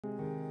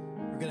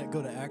going to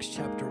go to Acts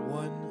chapter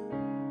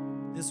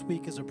 1. This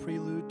week is a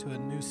prelude to a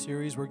new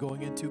series we're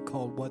going into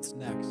called What's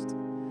Next.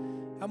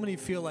 How many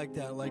feel like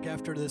that? Like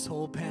after this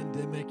whole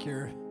pandemic,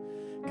 you're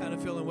kind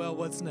of feeling, well,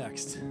 what's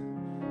next?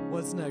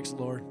 What's next,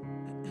 Lord?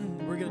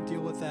 We're going to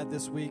deal with that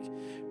this week.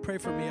 Pray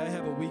for me. I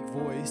have a weak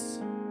voice.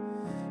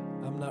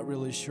 I'm not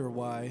really sure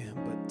why,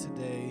 but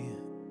today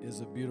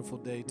is a beautiful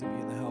day to be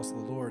in the house of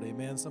the Lord.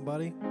 Amen,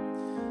 somebody?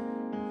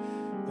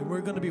 And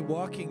we're going to be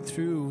walking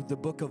through the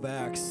book of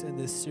Acts in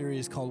this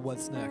series called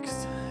What's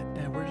Next.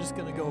 And we're just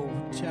going to go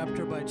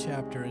chapter by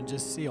chapter and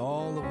just see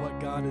all of what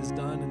God has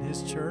done in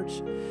his church.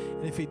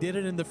 And if he did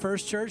it in the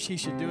first church, he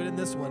should do it in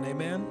this one.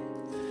 Amen?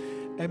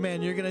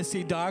 Amen. You're going to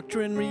see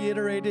doctrine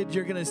reiterated.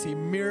 You're going to see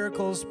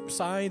miracles,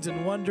 signs,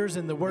 and wonders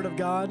in the Word of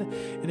God.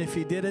 And if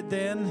he did it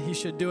then, he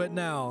should do it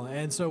now.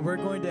 And so we're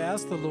going to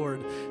ask the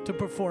Lord to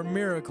perform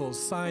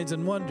miracles, signs,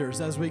 and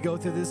wonders as we go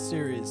through this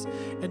series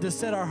and to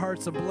set our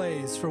hearts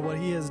ablaze for what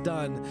he has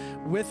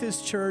done with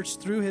his church,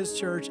 through his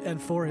church,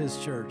 and for his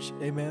church.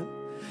 Amen.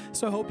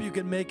 So I hope you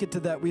can make it to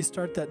that. We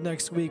start that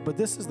next week. But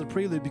this is the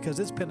prelude because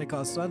it's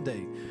Pentecost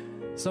Sunday.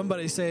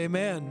 Somebody say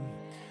amen.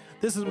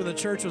 This is when the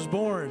church was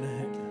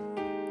born.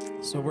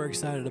 So we're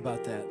excited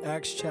about that.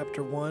 Acts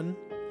chapter 1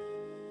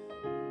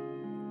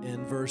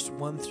 and verse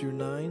 1 through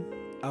 9.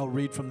 I'll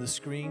read from the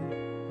screen.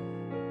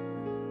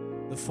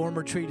 The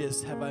former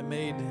treatise have I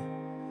made,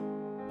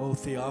 O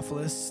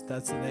Theophilus.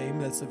 That's the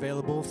name that's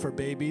available for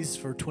babies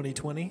for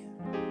 2020.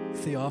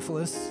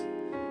 Theophilus.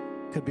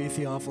 Could be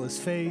Theophilus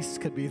face,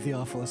 could be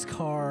Theophilus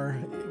car,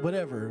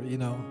 whatever,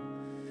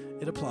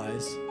 it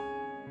applies.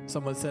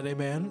 Someone said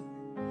amen.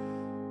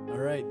 All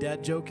right,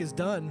 dad joke is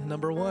done.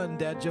 Number one,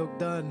 dad joke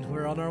done.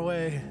 We're on our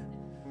way.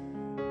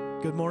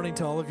 Good morning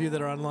to all of you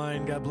that are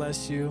online. God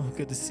bless you.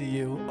 Good to see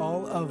you.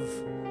 All of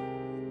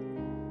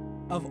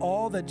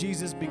all that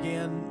Jesus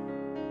began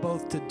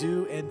both to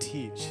do and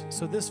teach.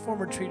 So this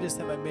former treatise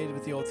have I made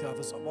with the old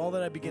Theophilus of all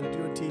that I began to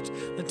do and teach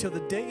until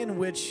the day in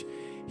which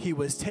he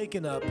was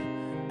taken up.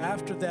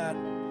 After that,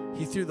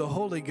 he through the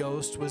Holy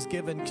Ghost was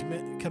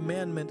given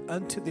commandment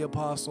unto the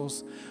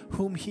apostles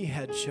whom he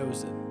had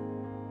chosen.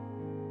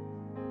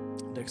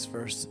 Next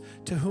verse.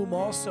 To whom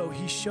also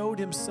he showed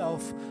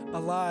himself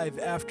alive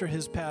after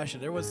his passion.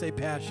 Everyone say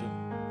passion.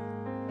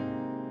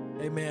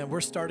 Amen.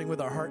 We're starting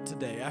with our heart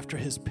today. After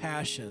his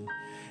passion.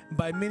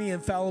 By many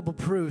infallible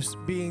proofs,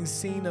 being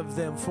seen of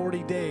them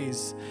 40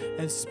 days,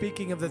 and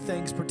speaking of the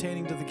things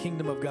pertaining to the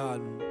kingdom of God.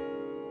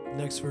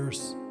 Next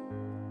verse.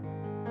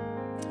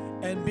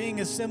 And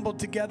being assembled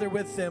together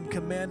with them,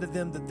 commanded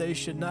them that they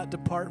should not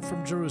depart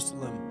from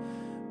Jerusalem,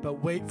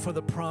 but wait for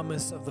the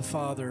promise of the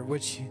Father,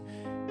 which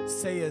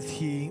saith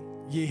he,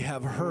 ye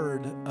have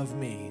heard of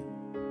me.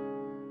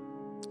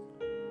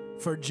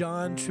 For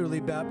John truly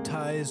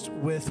baptized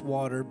with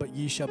water, but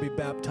ye shall be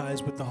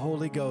baptized with the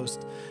Holy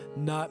Ghost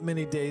not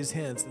many days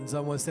hence. And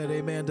someone said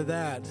amen to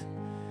that.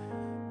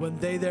 When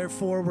they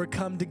therefore were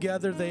come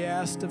together, they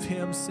asked of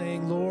him,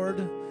 saying,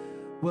 Lord,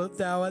 wilt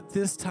thou at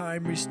this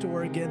time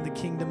restore again the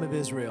kingdom of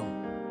Israel?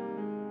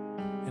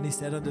 And he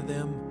said unto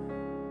them,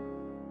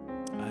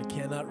 I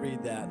cannot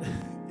read that.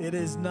 It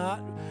is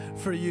not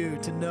for you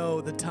to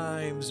know the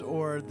times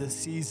or the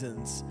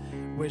seasons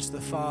which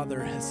the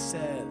Father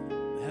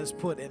has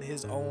put in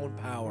his own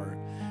power.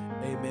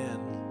 Amen.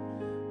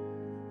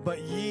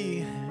 But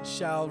ye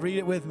shall, read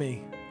it with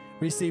me,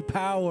 receive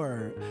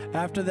power.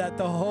 After that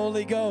the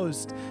Holy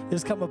Ghost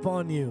is come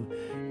upon you,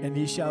 and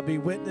ye shall be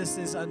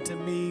witnesses unto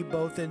me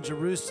both in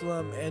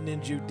Jerusalem and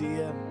in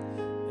Judea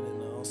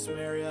and in all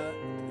Samaria,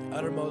 the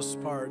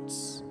uttermost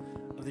parts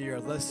of the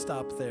earth. Let's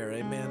stop there.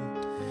 Amen.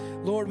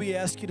 Lord, we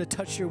ask you to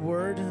touch your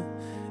word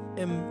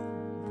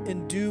and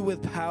endue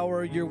with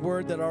power your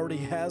word that already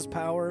has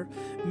power.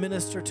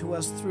 Minister to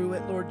us through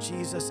it, Lord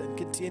Jesus, and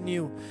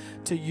continue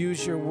to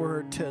use your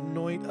word to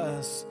anoint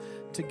us,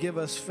 to give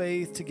us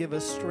faith, to give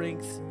us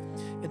strength,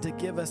 and to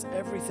give us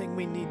everything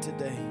we need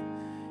today.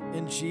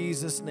 In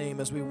Jesus' name,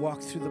 as we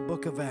walk through the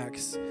book of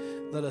Acts,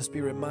 let us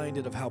be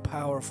reminded of how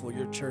powerful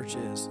your church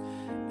is.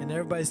 And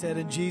everybody said,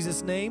 in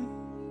Jesus' name,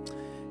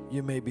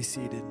 you may be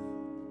seated.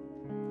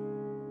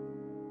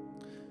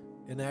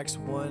 In Acts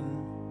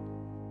 1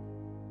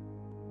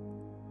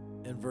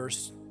 and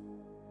verse,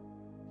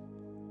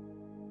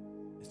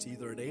 it's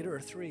either an 8 or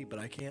a 3, but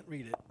I can't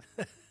read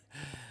it.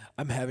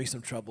 I'm having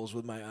some troubles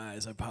with my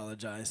eyes. I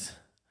apologize.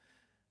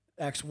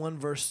 Acts 1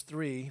 verse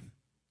 3,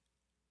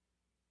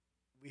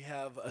 we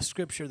have a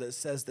scripture that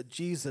says that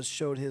Jesus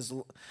showed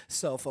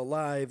himself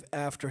alive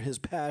after his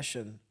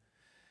passion.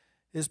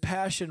 His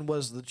passion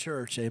was the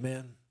church,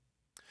 amen.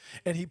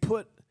 And he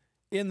put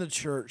in the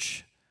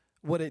church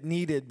what it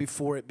needed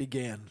before it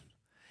began.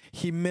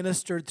 He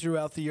ministered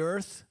throughout the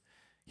earth.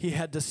 He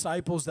had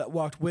disciples that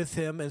walked with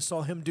him and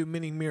saw him do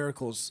many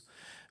miracles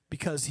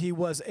because he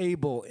was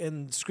able,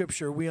 in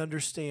Scripture we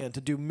understand,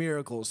 to do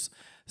miracles,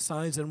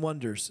 signs, and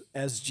wonders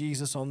as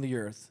Jesus on the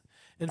earth.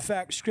 In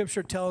fact,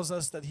 Scripture tells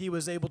us that he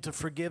was able to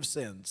forgive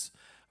sins.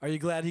 Are you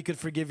glad he could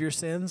forgive your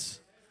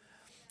sins?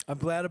 I'm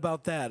glad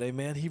about that,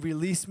 amen. He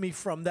released me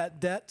from that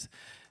debt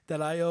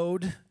that I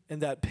owed,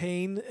 and that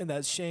pain and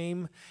that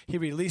shame. He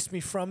released me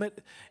from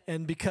it.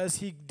 And because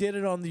he did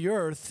it on the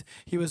earth,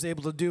 he was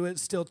able to do it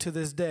still to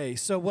this day.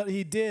 So what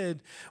he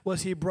did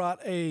was he brought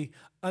a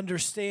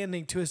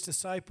understanding to his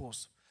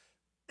disciples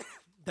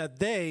that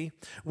they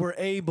were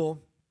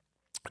able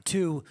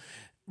to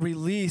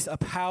release a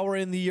power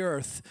in the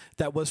earth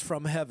that was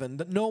from heaven.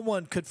 That no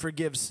one could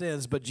forgive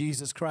sins but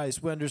Jesus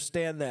Christ. We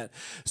understand that.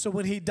 So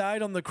when he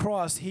died on the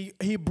cross,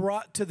 he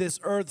brought to this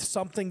earth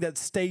something that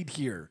stayed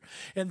here.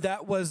 And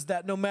that was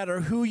that no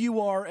matter who you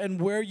are and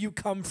where you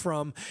come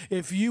from,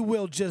 if you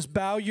will just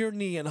bow your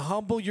knee and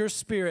humble your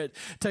spirit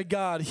to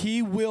God,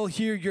 he will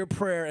hear your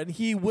prayer and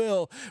he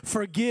will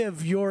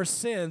forgive your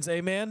sins.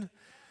 Amen?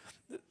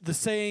 The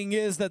saying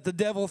is that the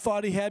devil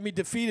thought he had me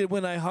defeated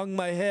when I hung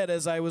my head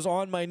as I was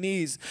on my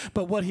knees.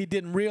 But what he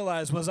didn't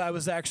realize was I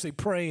was actually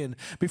praying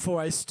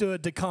before I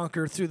stood to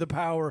conquer through the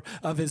power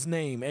of his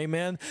name.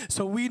 Amen.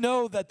 So we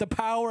know that the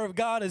power of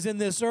God is in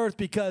this earth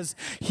because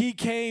he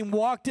came,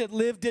 walked it,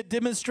 lived it,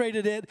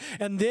 demonstrated it,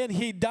 and then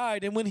he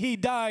died. And when he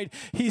died,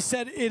 he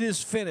said, "It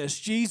is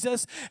finished."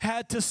 Jesus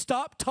had to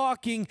stop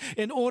talking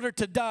in order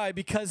to die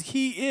because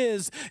he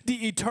is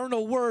the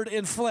eternal word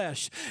in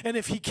flesh. And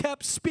if he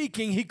kept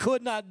speaking, he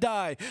could not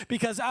die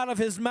because out of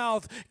his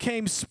mouth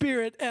came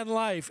spirit and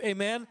life.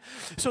 Amen.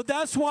 So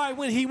that's why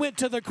when he went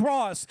to the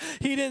cross,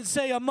 he didn't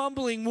say a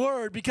mumbling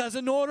word, because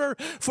in order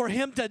for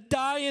him to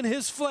die in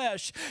his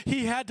flesh,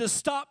 he had to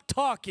stop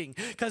talking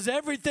because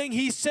everything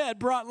he said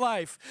brought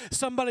life.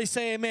 Somebody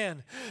say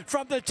amen.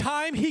 From the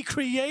time he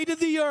created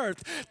the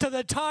earth to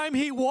the time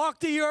he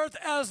walked the earth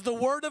as the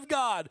Word of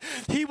God,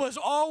 he was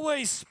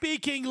always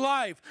speaking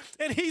life,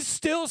 and he's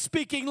still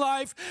speaking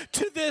life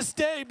to this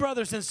day,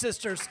 brothers and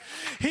sisters.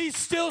 He's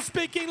still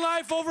speaking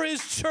life over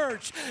his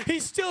church.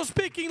 He's still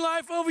speaking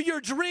life over your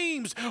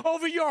dreams,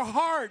 over your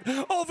heart,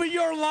 over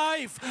your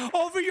life,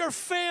 over your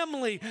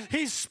family.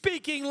 He's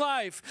speaking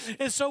life.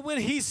 And so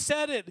when he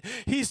said it,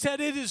 he said,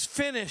 "It is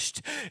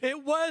finished."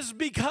 It was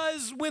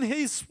because when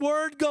his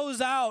word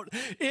goes out,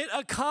 it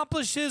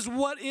accomplishes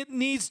what it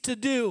needs to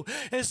do.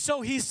 And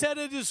so he said,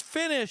 "It is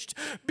finished,"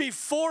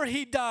 before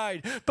he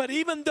died. But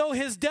even though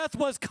his death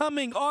was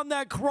coming on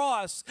that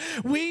cross,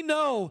 we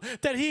know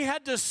that he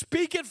had to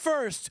speak it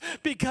first,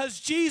 because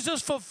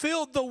Jesus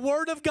fulfilled the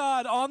word of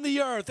God on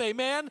the earth.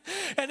 Amen.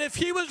 And if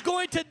he was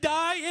going to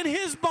die in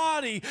his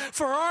body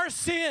for our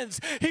sins,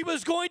 he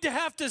was going to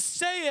have to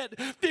say it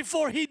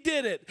before he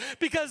did it,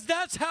 because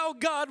that's how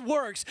God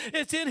works.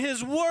 It's in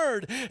his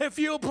word. If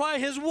you apply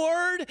his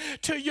word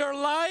to your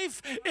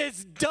life,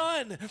 it's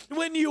done.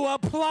 When you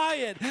apply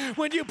it,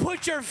 when you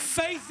put your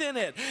faith in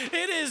it,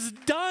 it is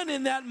done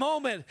in that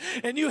moment.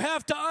 And you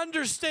have to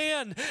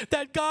understand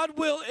that God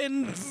will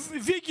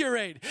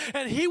invigorate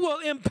and he will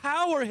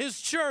empower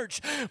his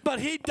church, but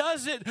he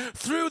does it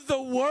through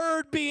the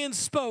word being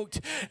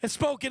spoken.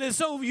 And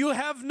so you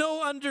have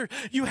no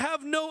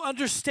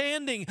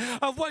understanding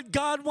of what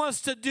God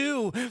wants to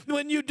do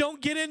when you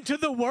don't get into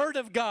the word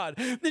of God.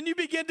 Then you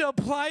begin to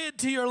apply it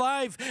to your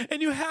life,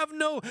 and you have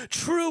no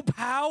true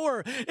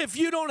power if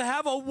you don't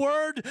have a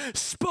word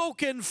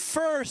spoken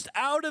first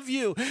out of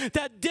you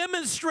that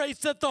demonstrates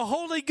that the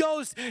Holy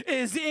Ghost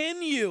is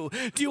in you.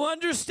 Do you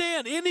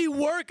understand? Any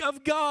work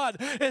of God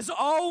is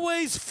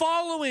always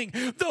following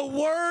the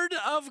word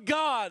of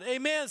God.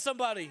 Amen,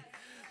 somebody.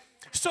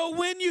 So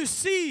when you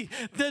see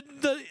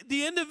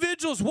the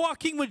individuals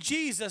walking with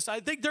Jesus, I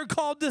think they're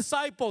called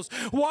disciples,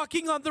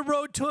 walking on the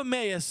road to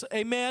Emmaus,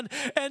 amen,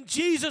 and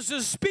Jesus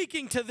is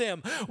speaking to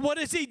them. What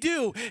does he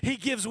do? He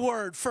gives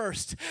word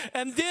first.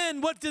 And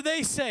then what do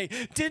they say?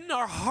 Didn't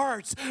our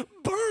hearts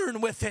burn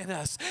within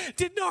us?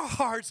 Didn't our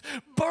hearts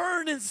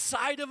burn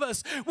inside of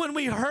us when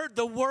we heard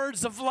the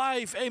words of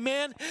life?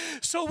 Amen.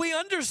 So we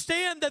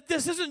understand that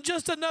this isn't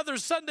just another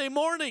Sunday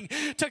morning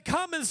to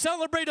come and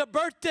celebrate a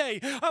birthday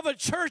of a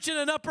church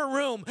in an upper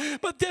room,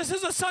 but this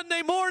is a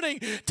Sunday morning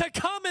to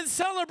come and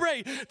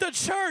celebrate the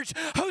church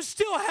who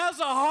still has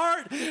a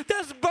heart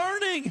that's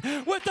burning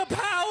with the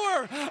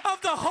power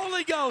of the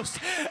Holy Ghost.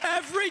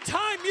 Every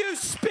time you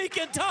speak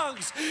in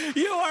tongues,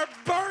 you are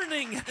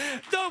burning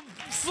the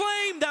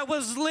flame that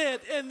was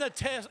lit in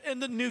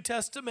the New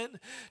Testament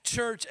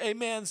church.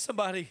 Amen,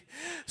 somebody.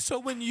 So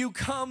when you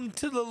come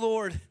to the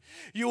Lord,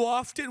 you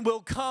often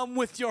will come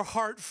with your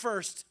heart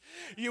first.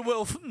 You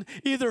will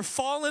either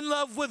fall in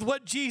love with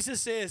what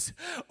Jesus is,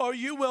 or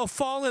you will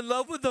fall in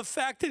love with the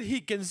fact that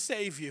he can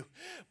save you.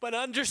 But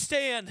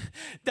understand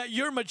that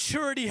your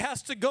maturity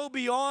has to go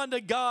beyond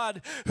a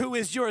God who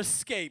is your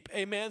escape.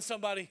 Amen,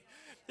 somebody.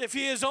 If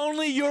he is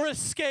only your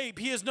escape,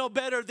 he is no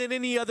better than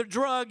any other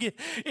drug,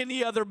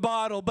 any other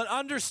bottle. But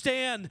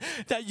understand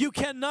that you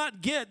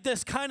cannot get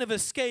this kind of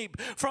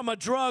escape from a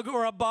drug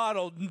or a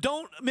bottle.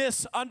 Don't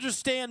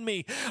misunderstand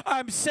me.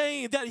 I'm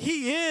saying that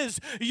he is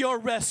your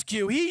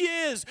rescue. He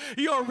is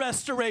your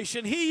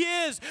restoration. He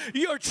is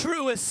your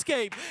true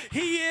escape.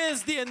 He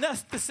is the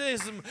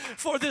anesthetizing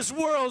for this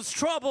world's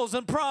troubles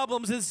and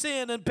problems and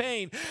sin and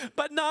pain.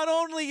 But not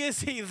only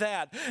is he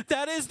that,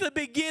 that is the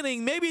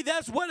beginning. Maybe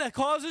that's what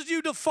causes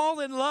you to to fall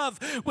in love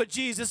with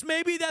Jesus.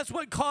 Maybe that's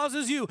what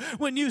causes you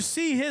when you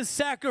see his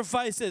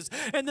sacrifices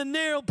and the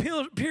nail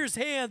pierced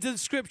hands in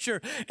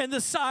Scripture and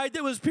the side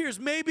that was pierced.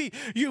 Maybe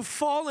you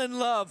fall in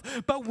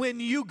love, but when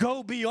you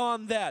go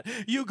beyond that,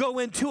 you go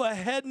into a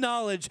head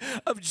knowledge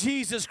of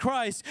Jesus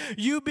Christ,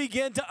 you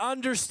begin to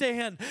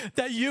understand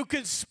that you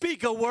can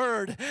speak a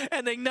word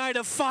and ignite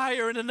a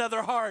fire in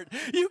another heart.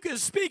 You can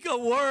speak a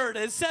word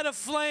and set a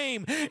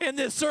flame in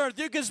this earth.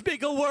 You can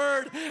speak a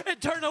word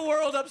and turn a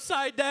world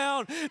upside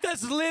down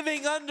that's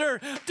living under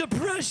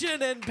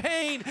depression and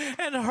pain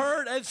and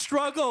hurt and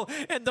struggle,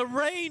 and the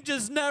rain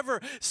just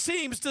never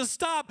seems to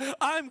stop.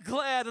 I'm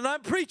glad, and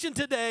I'm preaching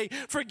today.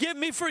 Forgive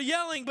me for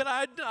yelling, but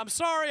I'm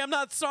sorry. I'm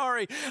not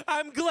sorry.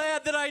 I'm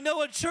glad that I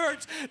know a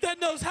church that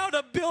knows how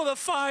to build a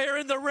fire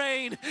in the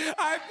rain.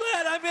 I'm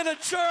glad I'm in a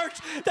church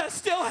that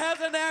still has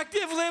an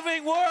active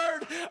living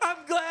word.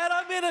 I'm glad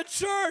I'm in a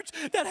church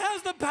that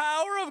has the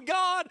power of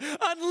God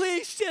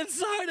unleashed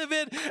inside of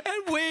it,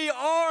 and we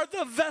are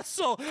the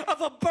vessel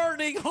of a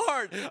burning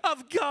heart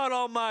of God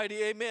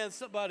Almighty. Amen,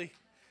 somebody.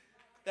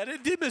 That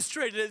it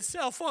demonstrated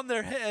itself on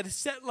their head,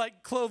 set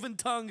like cloven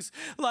tongues,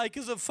 like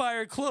as a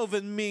fire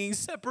cloven means,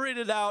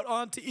 separated out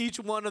onto each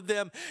one of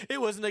them.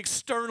 It was an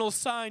external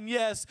sign,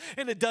 yes,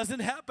 and it doesn't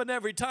happen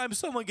every time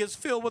someone gets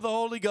filled with the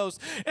Holy Ghost.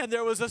 And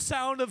there was a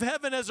sound of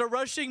heaven as a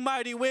rushing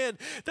mighty wind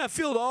that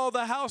filled all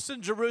the house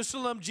in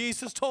Jerusalem.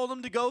 Jesus told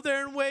them to go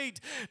there and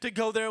wait,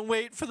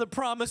 for the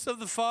promise of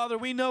the Father.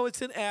 We know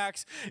it's in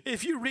Acts.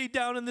 If you read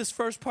down in this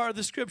first part of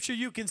the Scripture,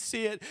 you can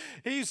see it.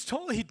 He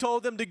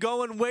told them to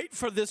go and wait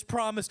for this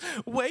promise.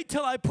 Wait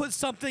till I put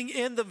something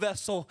in the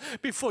vessel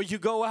before you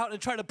go out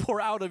and try to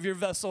pour out of your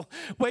vessel.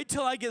 Wait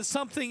till I get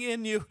something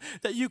in you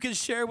that you can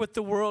share with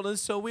the world. And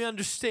so we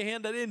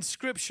understand that in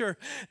Scripture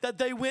that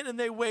they went and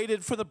they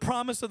waited for the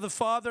promise of the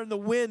Father, and the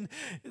wind,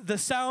 the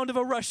sound of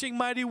a rushing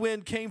mighty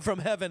wind came from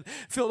heaven,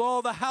 filled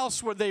all the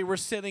house where they were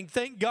sitting.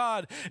 Thank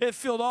God it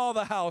filled all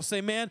the house.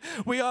 Amen.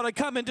 We ought to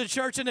come into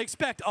church and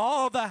expect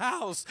all the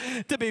house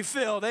to be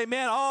filled.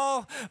 Amen.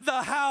 All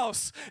the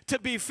house to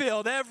be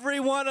filled. Every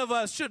one of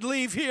us should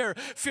leave here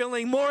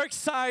feeling more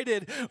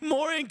excited,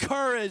 more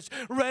encouraged,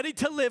 ready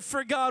to live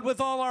for God with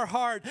all our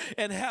heart,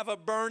 and have a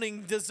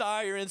burning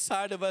desire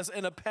inside of us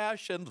and a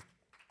passion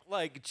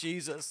like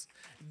Jesus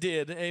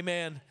did.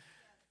 Amen.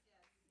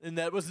 And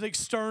that was an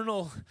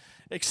external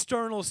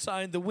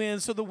sign, the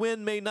wind. So the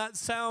wind may not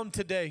sound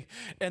today,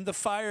 and the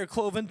fire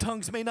cloven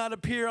tongues may not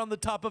appear on the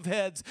top of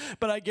heads,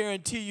 but I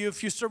guarantee you,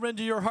 if you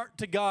surrender your heart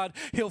to God,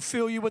 he'll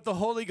fill you with the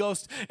Holy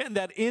Ghost, and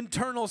that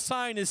internal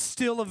sign is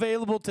still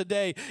available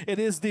today. It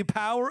is the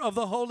power of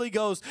the Holy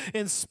Ghost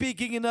in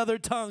speaking in other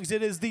tongues.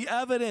 It is the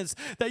evidence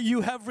that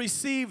you have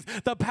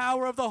received the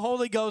power of the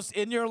Holy Ghost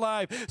in your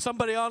life.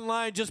 Somebody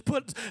online just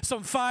put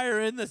some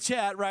fire in the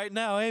chat right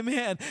now.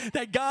 Amen.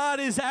 That God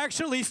is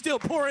actually still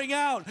pouring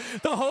out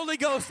the Holy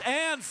Ghost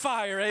and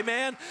fire.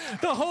 Amen.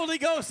 The Holy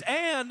Ghost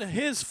and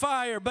his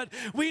fire. But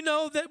we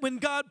know that when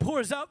God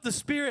pours out the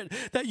Spirit,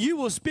 that you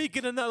will speak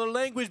in another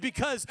language,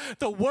 because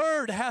the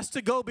word has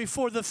to go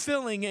before the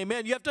filling.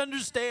 Amen. You have to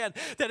understand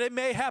that it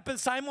may happen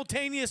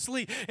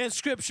simultaneously in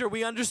Scripture.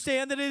 We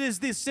understand that it is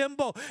the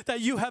symbol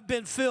that you have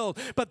been filled,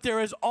 but there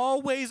is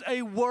always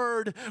a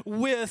word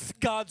with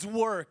God's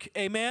work.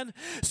 Amen.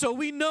 So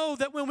we know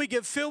that when we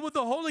get filled with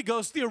the Holy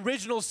Ghost, the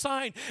original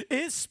sign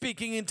is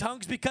speaking in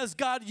tongues, because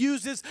God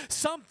uses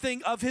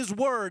something of his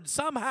word.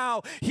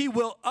 Somehow he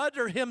will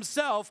utter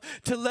himself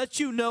to let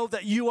you know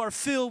that you are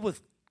filled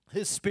with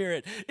his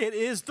Spirit. It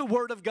is the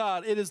word of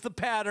God. It is the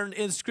pattern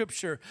in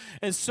Scripture.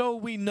 And so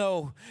we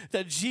know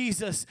that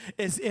Jesus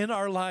is in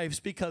our lives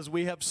because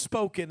we have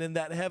spoken in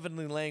that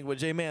heavenly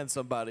language. Amen,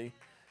 somebody.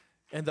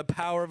 And the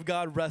power of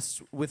God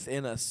rests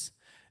within us.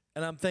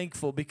 And I'm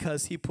thankful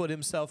because he put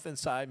himself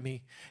inside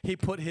me. He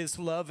put his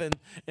love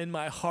in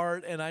my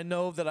heart, and I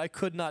know that I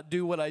could not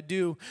do what I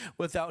do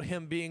without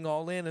him being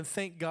all in. And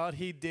thank God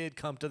he did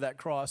come to that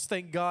cross.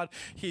 Thank God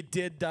he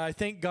did die.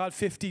 Thank God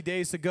 50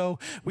 days ago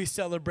we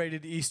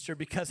celebrated Easter,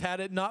 because had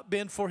it not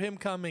been for him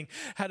coming,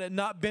 had it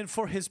not been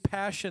for his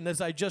passion,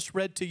 as I just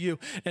read to you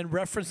and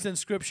referenced in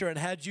Scripture, and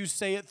had you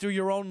say it through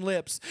your own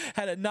lips,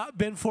 had it not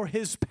been for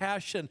his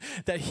passion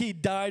that he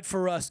died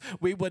for us,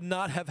 we would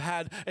not have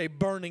had a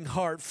burning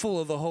heart full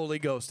of the Holy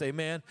Ghost.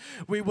 Amen.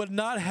 We would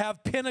not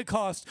have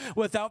Pentecost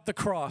without the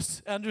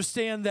cross.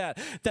 Understand that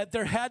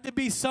there had to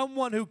be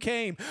someone who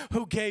came,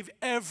 who gave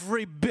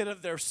every bit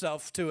of their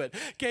self to it,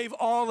 gave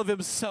all of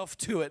himself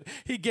to it.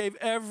 He gave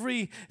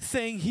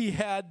everything he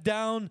had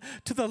down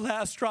to the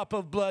last drop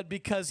of blood,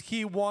 because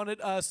he wanted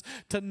us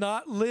to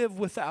not live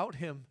without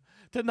him,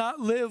 to not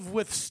live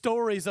with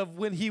stories of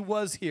when he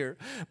was here,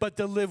 but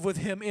to live with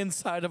him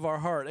inside of our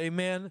heart.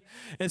 Amen.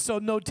 And so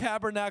no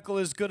tabernacle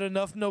is good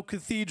enough. No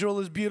cathedral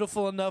is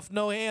beautiful enough.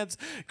 No hands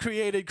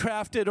created,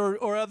 crafted,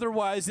 or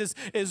otherwise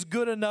is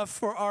good enough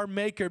for our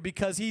Maker,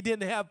 because he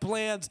didn't have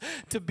plans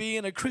to be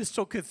in a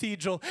crystal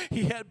cathedral.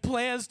 He had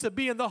plans to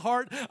be in the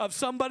heart of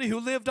somebody who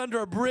lived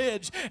under a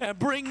bridge and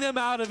bring them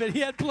out of it.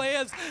 He had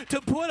plans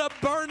to put a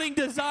burning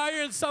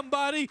desire in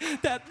somebody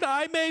that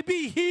I may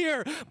be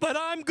here, but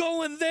I'm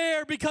going there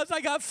there because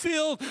I got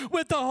filled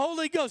with the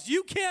Holy Ghost.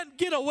 You can't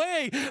get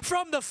away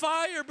from the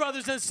fire,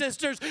 brothers and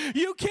sisters.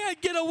 You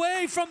can't get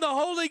away from the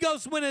Holy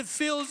Ghost when it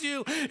fills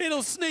you.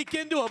 It'll sneak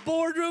into a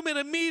boardroom in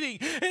a meeting.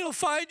 It'll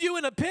find you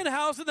in a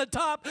penthouse in the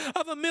top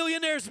of a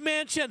millionaire's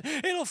mansion.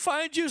 It'll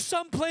find you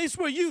someplace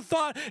where you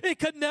thought it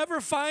could never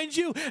find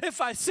you.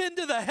 If I ascend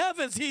to the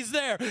heavens, he's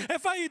there.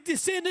 If I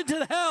descend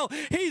into hell,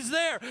 he's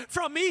there.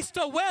 From east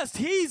to west,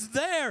 he's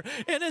there.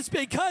 And it's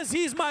because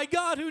he's my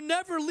God who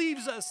never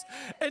leaves us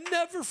and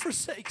never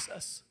forsakes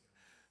us.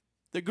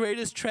 The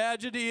greatest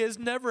tragedy is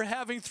never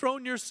having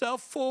thrown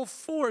yourself full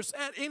force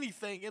at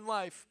anything in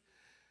life.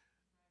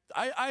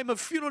 I'm a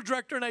funeral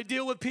director, and I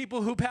deal with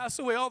people who pass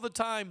away all the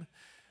time.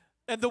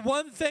 And the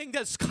one thing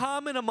that's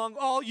common among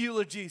all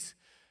eulogies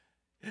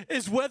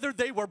is whether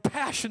they were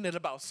passionate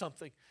about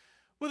something,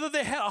 whether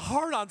they had a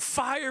heart on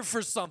fire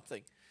for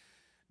something.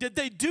 Did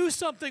they do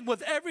something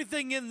with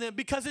everything in them?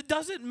 Because it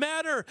doesn't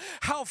matter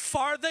how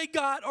far they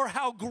got or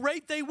how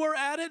great they were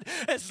at it,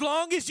 as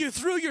long as you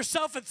threw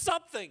yourself at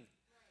something.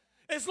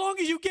 As long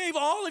as you gave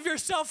all of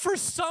yourself for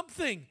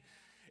something.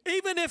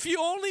 Even if you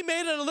only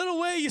made it a little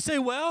way, you say,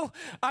 well,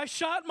 I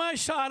shot my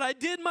shot. I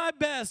did my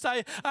best.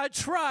 I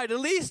tried. At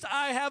least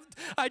I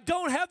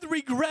don't have the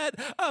regret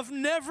of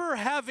never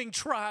having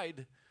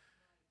tried.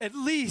 At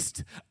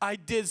least I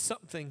did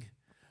something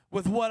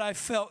with what I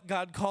felt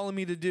God calling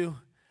me to do.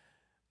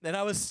 And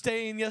I was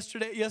staying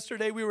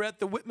yesterday we were at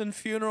the Whitman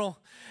funeral,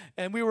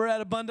 and we were at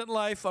Abundant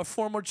Life, a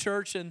former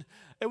church, and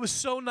it was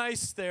so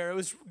nice there. It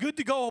was good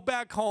to go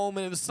back home,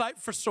 and it was sight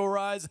for sore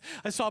eyes.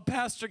 I saw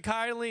Pastor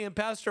Kiley and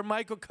Pastor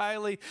Michael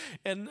Kiley,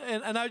 and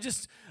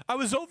I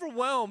was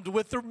overwhelmed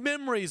with the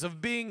memories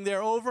of being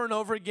there over and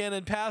over again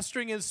and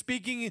pastoring and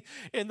speaking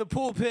in the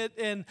pulpit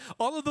and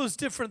all of those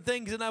different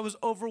things, and I was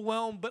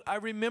overwhelmed. But I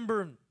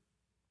remember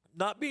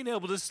not being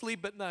able to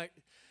sleep at night.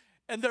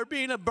 And there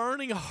being a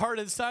burning heart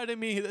inside of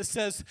me that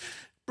says,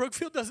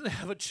 Brookfield doesn't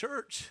have a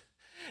church.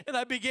 And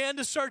I began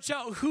to search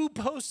out who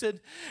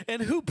posted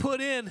and who put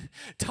in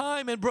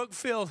time in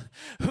Brookfield,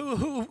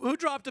 who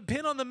dropped a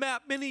pin on the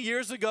map many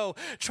years ago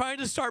trying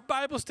to start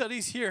Bible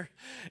studies here.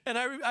 And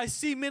I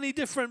see many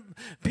different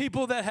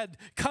people that had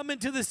come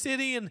into the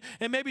city and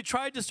maybe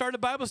tried to start a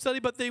Bible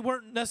study, but they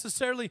weren't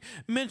necessarily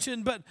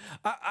mentioned. But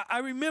I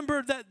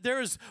remember that there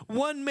was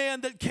one man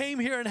that came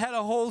here and had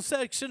a whole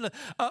section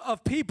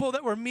of people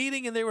that were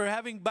meeting and they were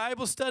having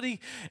Bible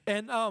study.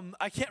 And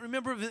I can't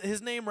remember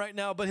his name right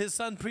now, but his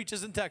son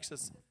preaches in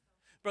Texas.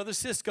 Brother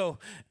Cisco.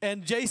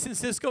 And Jason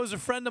Cisco is a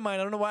friend of mine.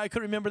 I don't know why I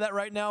couldn't remember that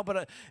right now,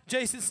 but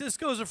Jason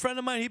Cisco is a friend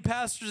of mine. He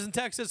pastors in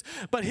Texas,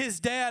 but his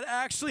dad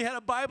actually had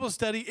a Bible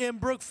study in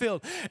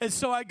Brookfield. And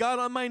so I got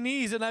on my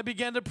knees and I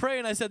began to pray,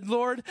 and I said,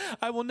 Lord,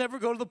 I will never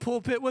go to the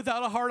pulpit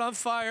without a heart on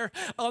fire.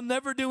 I'll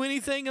never do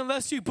anything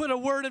unless you put a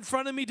word in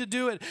front of me to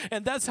do it.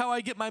 And that's how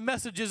I get my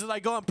messages, as I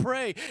go and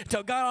pray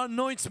until God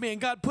anoints me and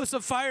God puts a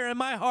fire in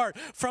my heart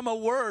from a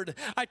word.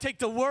 I take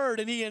the word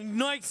and he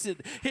ignites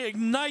it. He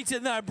ignites it,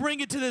 and then I bring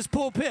it to this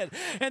pulpit.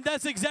 And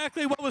that's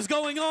exactly what was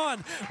going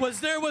on.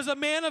 There was a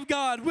man of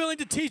God willing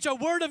to teach a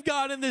word of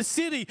God in this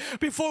city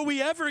before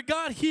we ever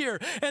got here,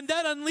 and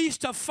that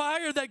unleashed a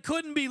fire that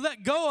couldn't be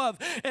let go of.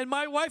 And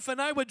my wife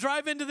and I would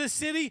drive into the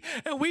city,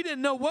 and we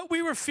didn't know what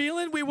we were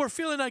feeling. We were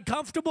feeling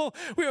uncomfortable.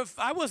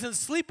 I wasn't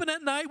sleeping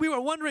at night. We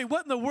were wondering,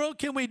 what in the world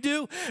can we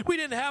do? We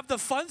didn't have the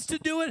funds to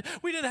do it.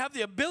 We didn't have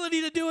the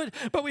ability to do it,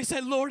 but we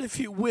said, Lord, if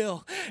you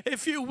will,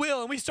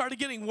 and we started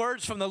getting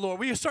words from the Lord.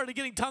 We started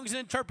getting tongues and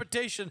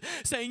interpretation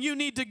saying, you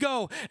need to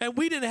go. And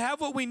we didn't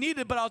have what we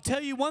needed, but I'll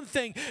tell you one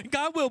thing,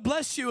 God will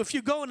bless you if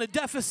you go in a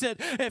deficit,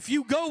 if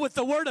you go with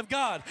the word of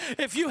God.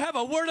 If you have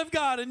a word of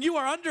God and you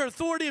are under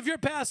authority of your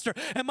pastor,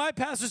 and my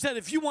pastor said,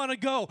 if you want to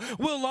go,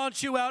 we'll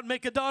launch you out and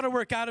make a daughter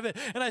work out of it.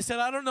 And I said,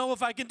 I don't know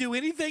if I can do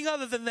anything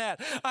other than that.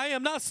 I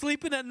am not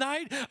sleeping at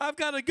night. I've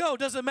got to go.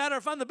 Doesn't matter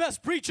if I'm the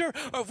best preacher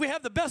or if we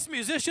have the best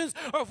musicians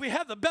or if we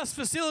have the best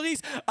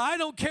facilities. I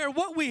don't care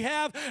what we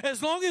have,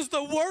 as long as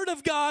the word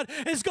of God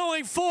is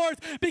going forth,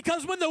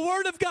 because when the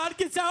word of God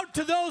gets out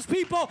to those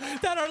people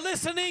that are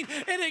listening,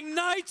 it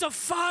ignites a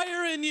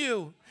fire in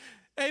you.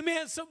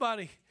 Amen,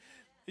 somebody.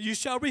 You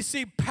shall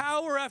receive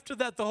power after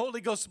that, the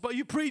Holy Ghost. But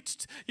you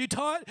preached, you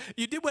taught,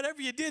 you did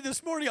whatever you did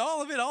this morning,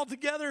 all of it all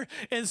together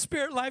in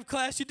Spirit Life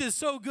class. You did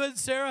so good,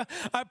 Sarah.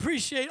 I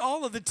appreciate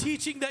all of the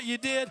teaching that you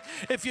did.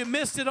 If you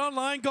missed it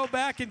online, go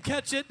back and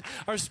catch it.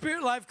 Our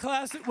Spirit Life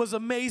class, it was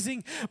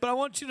amazing. But I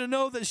want you to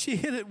know that she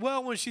hit it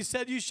well when she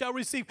said, you shall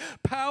receive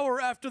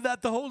power after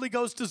that, the Holy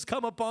Ghost has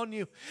come upon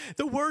you.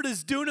 The word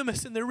is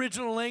dunamis in the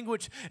original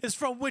language. It's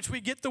from which we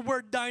get the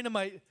word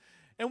dynamite.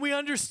 And we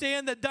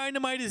understand that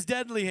dynamite is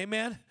deadly,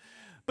 amen?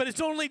 But it's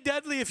only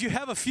deadly if you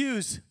have a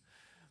fuse.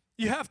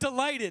 You have to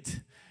light it.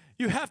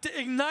 You have to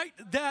ignite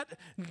that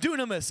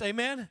dunamis,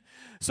 amen?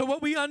 So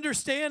what we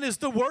understand is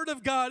the word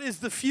of God is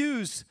the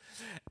fuse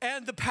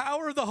And the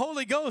power of the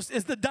Holy Ghost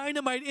is the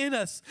dynamite in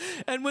us.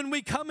 And when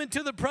we come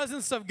into the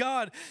presence of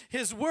God,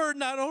 His Word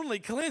not only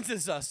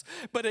cleanses us,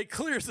 but it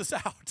clears us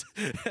out.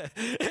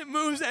 It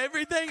moves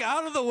everything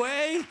out of the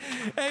way.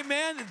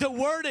 Amen. The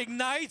Word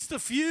ignites the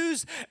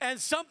fuse, and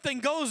something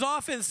goes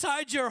off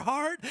inside your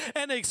heart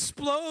and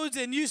explodes,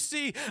 and you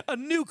see a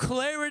new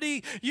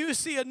clarity. You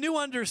see a new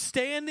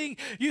understanding.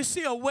 You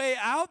see a way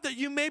out that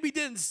you maybe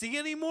didn't see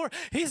anymore.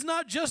 He's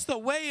not just the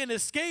way and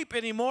escape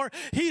anymore.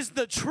 He's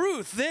the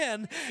truth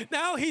then.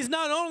 Now He's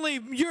not only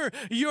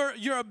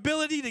your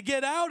ability to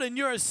get out and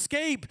your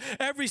escape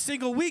every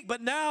single week,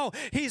 but now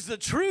He's the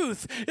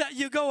truth that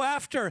you go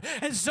after.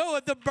 And so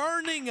the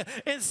burning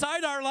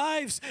inside our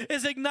lives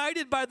is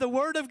ignited by the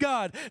Word of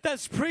God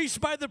that's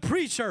preached by the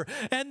preacher,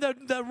 and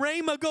the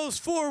rhema goes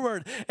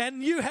forward,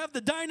 and you have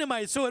the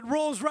dynamite, so it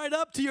rolls right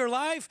up to your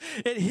life.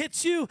 It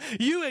hits you.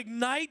 You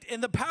ignite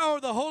in the power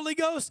of the Holy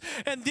Ghost,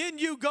 and then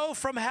you go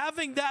from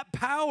having that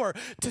power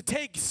to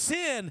take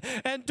sin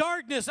and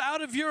darkness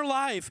out of your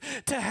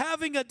life to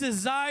having a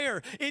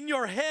desire in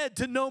your head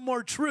to know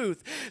more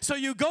truth. So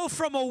you go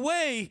from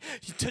away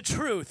to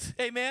truth.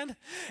 Amen?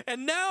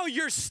 And now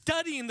you're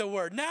studying the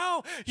Word.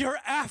 Now you're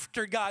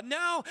after God.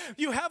 Now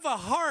you have a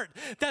heart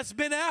that's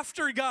been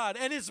after God,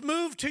 and it's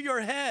moved to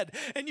your head,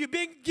 and you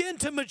begin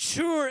to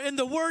mature in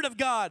the Word of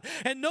God.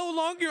 And no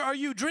longer are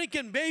you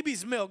drinking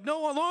baby's milk.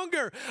 No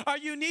longer are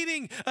you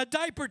needing a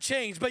diaper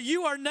change, but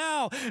you are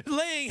now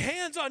laying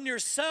hands on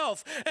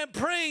yourself and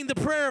praying the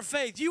prayer of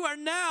faith. You are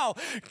now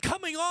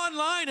coming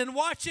online and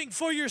watching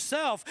for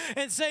yourself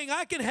and saying,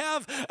 I can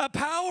have a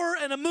power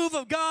and a move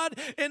of God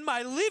in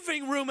my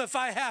living room if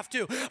I have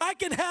to. I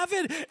can have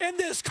it in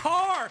this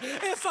car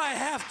if I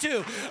have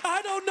to.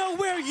 I don't know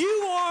where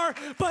you are,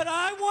 but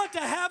I want to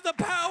have the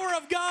power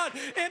of God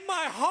in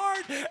my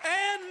heart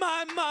and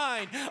my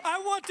mind. I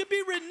want to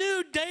be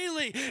renewed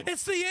daily.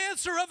 It's the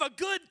answer of a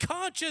good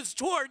conscience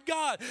toward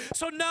God.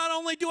 So not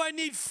only do I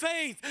need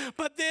faith,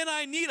 but then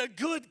I need a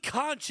good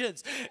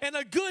conscience. And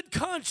a good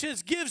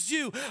conscience gives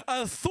you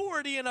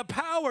authority and a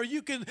power.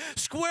 You can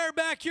square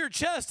back your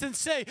chest and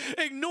say,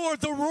 ignore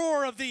the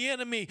roar of the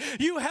enemy.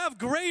 You have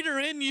greater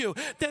in you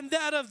than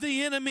that of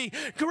the enemy.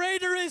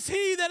 Greater is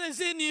He that is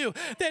in you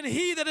than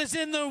he that is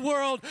in the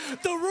world.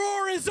 The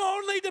roar is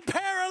only to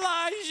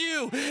paralyze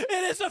you.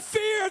 It is a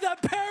fear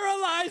that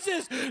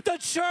paralyzes the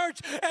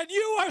church, and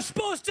you are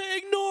supposed to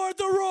ignore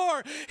the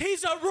roar.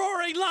 He's a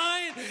roaring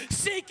lion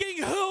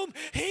seeking whom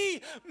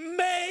He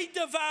may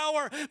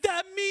devour.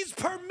 That means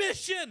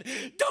permission.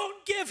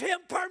 Don't give Him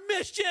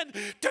permission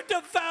to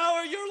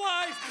devour your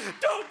life.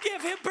 Don't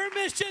give Him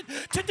permission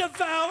to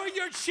devour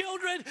your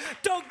children.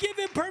 Don't give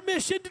Him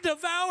permission to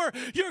devour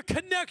your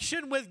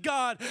connection with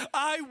God.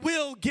 I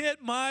will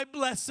get my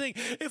blessing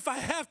if I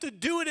have to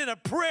do it in a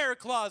prayer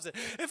closet.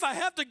 If I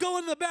have to go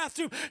in the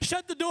bathroom,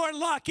 shut the door and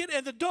lock it,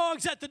 and the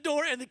dog's at the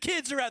door and the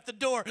kids are at the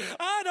door.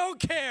 I don't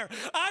care.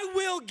 I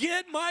will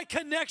get my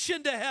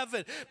connection to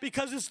heaven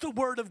because it's the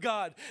Word of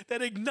God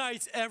that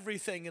ignites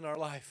everything in our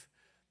life.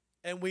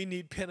 And we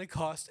need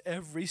Pentecost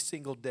every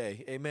single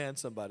day. Amen,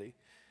 somebody.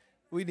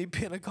 We need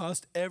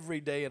Pentecost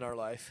every day in our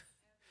life.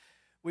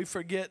 We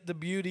forget the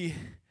beauty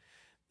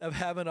of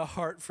having a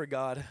heart for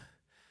God.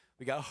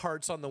 We got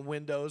hearts on the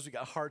windows. We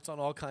got hearts on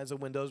all kinds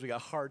of windows. We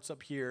got hearts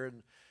up here.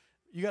 And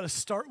you got to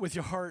start with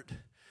your heart,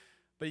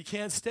 but you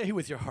can't stay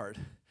with your heart.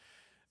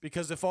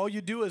 Because if all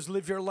you do is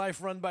live your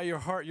life run by your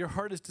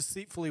heart is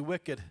deceitfully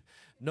wicked.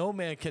 No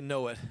man can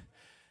know it.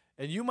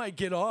 And you might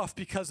get off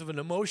because of an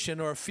emotion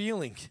or a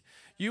feeling.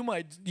 You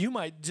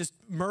might just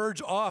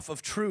merge off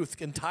of truth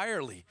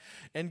entirely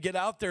and get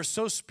out there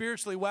so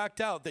spiritually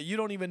whacked out that you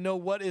don't even know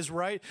what is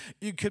right.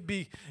 You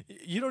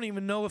don't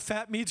even know if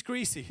fat meets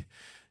greasy.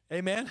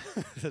 Amen?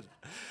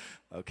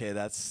 Okay,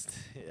 that's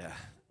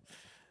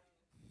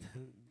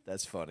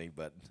funny,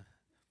 but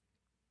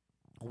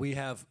we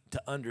have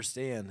to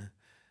understand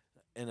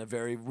in a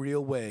very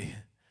real way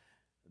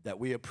that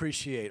we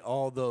appreciate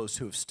all those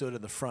who have stood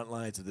in the front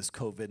lines of this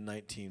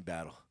COVID-19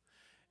 battle.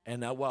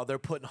 And now while they're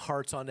putting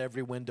hearts on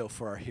every window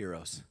for our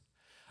heroes,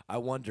 I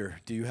wonder,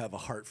 do you have a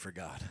heart for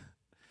God?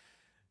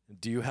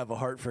 Do you have a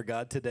heart for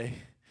God today?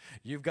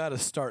 You've got to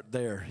start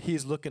there.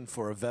 He's looking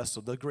for a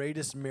vessel. The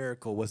greatest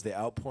miracle was the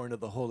outpouring of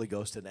the Holy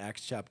Ghost in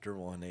Acts chapter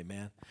 1,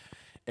 amen?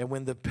 And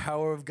when the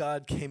power of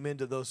God came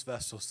into those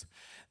vessels,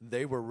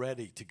 they were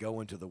ready to go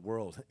into the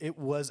world. It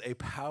was a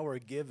power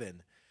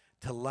given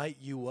to light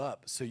you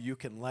up so you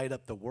can light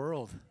up the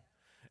world,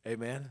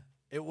 amen?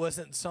 It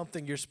wasn't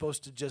something you're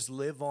supposed to just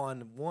live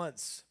on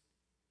once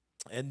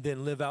and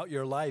then live out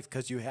your life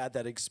because you had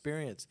that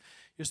experience.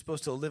 You're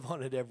supposed to live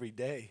on it every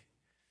day.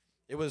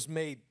 It was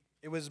made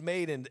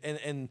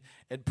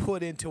and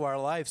put into our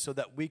life so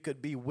that we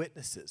could be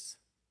witnesses,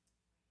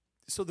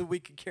 so that we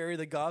could carry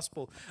the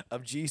gospel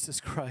of Jesus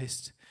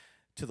Christ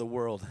to the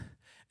world.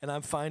 And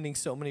I'm finding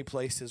so many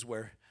places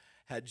where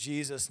had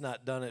Jesus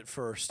not done it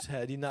first,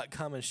 had He not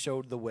come and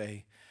showed the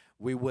way,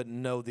 we wouldn't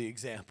know the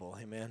example,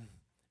 amen?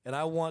 And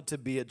I want to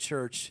be a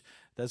church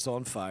that's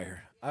on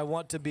fire. I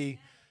want to be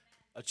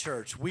a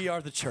church. We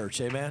are the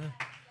church, amen?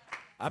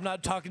 I'm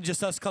not talking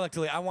just us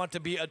collectively. I want to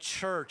be a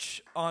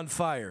church on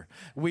fire.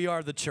 We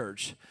are the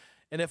church.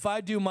 And if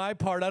I do my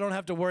part, I don't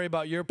have to worry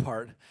about your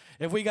part.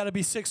 If we got to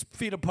be 6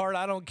 feet apart,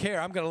 I don't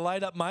care. I'm going to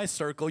light up my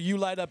circle. You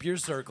light up your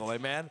circle,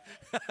 amen?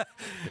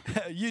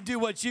 You do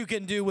what you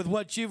can do with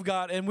what you've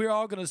got, and we're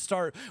all going to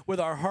start with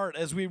our heart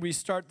as we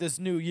restart this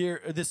new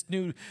year, this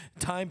new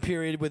time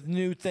period with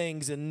new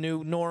things and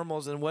new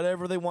normals and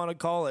whatever they want to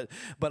call it.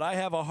 But I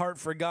have a heart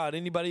for God.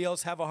 Anybody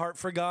else have a heart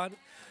for God?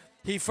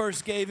 He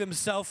first gave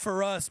himself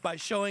for us by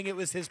showing it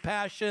was his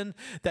passion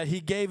that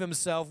he gave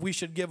himself. We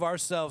should give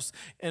ourselves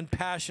in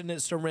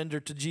passionate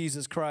surrender to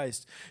Jesus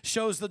Christ.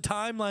 Shows the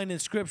timeline in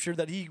Scripture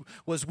that he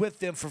was with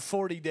them for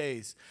 40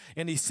 days,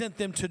 and he sent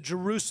them to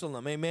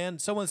Jerusalem. Amen?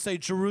 Someone say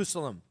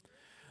Jerusalem.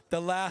 The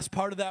last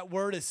part of that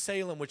word is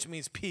Salem, which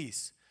means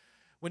peace.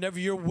 Whenever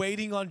you're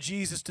waiting on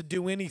Jesus to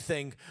do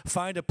anything,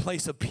 find a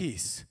place of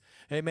peace.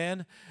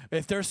 Amen?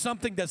 If there's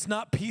something that's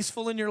not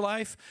peaceful in your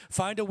life,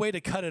 find a way to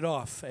cut it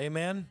off.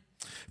 Amen?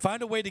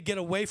 Find a way to get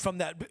away from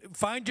that.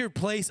 Find your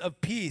place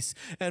of peace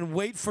and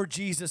wait for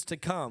Jesus to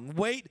come.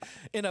 Wait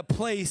in a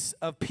place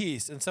of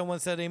peace. And someone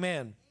said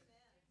amen.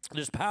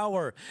 There's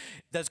power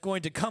that's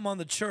going to come on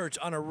the church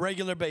on a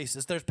regular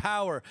basis. There's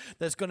power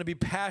that's going to be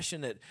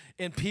passionate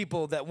in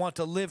people that want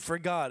to live for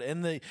God.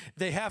 And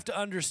they have to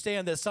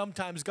understand that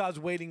sometimes God's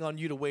waiting on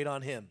you to wait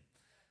on him.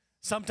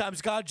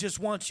 Sometimes God just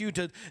wants you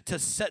to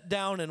sit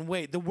down and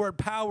wait. The word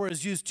power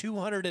is used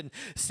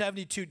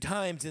 272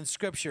 times in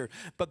Scripture,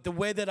 but the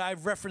way that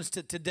I've referenced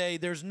it today,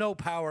 there's no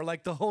power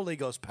like the Holy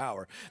Ghost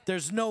power.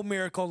 There's no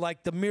miracle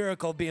like the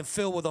miracle being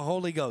filled with the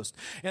Holy Ghost.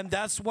 And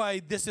that's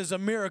why this is a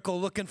miracle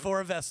looking for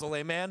a vessel,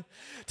 amen?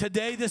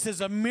 Today, this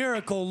is a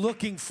miracle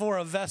looking for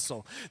a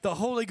vessel. The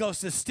Holy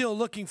Ghost is still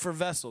looking for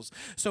vessels.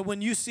 So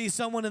when you see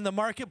someone in the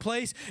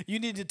marketplace, you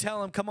need to tell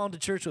them, come on to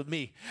church with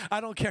me.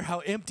 I don't care how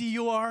empty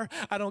you are.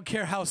 I don't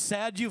care how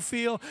sad you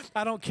feel.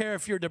 I don't care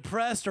if you're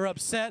depressed or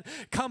upset.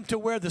 Come to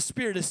where the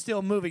Spirit is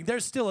still moving.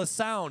 There's still a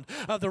sound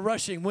of the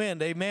rushing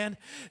wind, amen?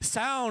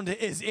 Sound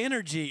is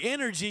energy.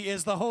 Energy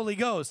is the Holy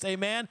Ghost,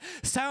 amen?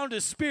 Sound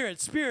is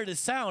spirit. Spirit is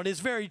sound. It's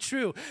very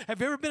true.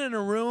 Have you ever been in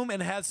a room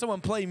and had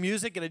someone play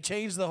music and it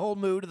changed the whole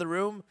mood of the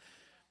room?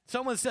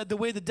 Someone said the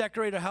way to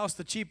decorate a house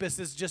the cheapest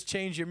is just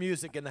change your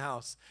music in the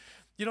house.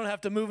 You don't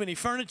have to move any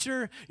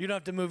furniture. You don't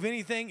have to move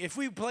anything. If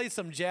we played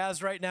some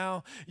jazz right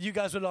now, you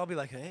guys would all be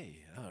like, hey,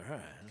 all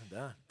right.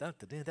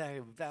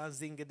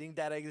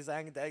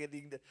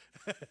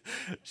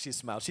 She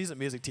smiled. She's a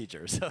music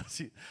teacher. So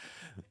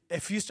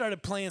if you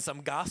started playing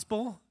some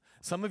gospel,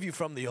 some of you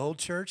from the old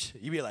church,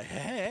 you'd be like,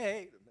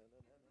 hey.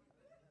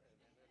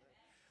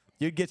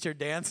 You'd get your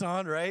dance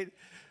on, right?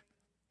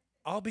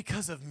 All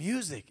because of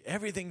music.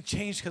 Everything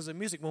changed because of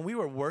music. When we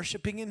were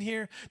worshiping in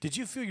here, did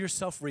you feel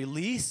yourself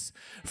release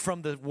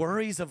from the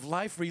worries of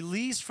life,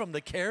 release from the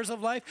cares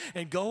of life,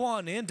 and go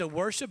on in to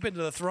worship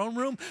into the throne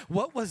room?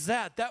 What was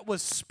that? That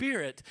was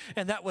spirit,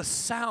 and that was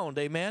sound,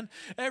 amen?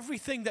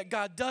 Everything that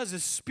God does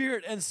is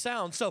spirit and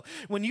sound. So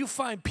when you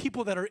find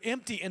people that are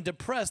empty and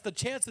depressed, the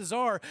chances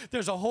are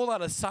there's a whole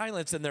lot of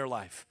silence in their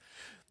life.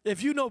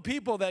 If you know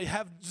people that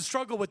have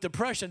struggled with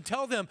depression,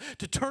 tell them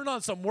to turn on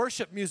some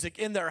worship music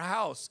in their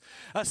house.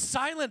 A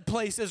silent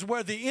place is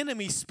where the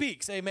enemy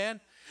speaks,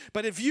 amen?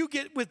 But if you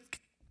get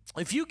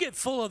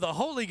full of the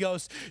Holy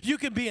Ghost, you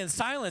can be in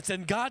silence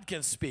and God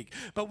can speak.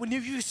 But when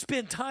you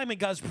spend time in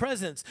God's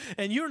presence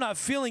and you're not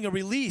feeling a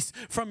release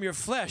from your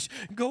flesh,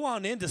 go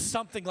on into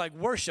something like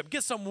worship.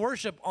 Get some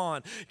worship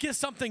on. Get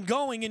something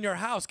going in your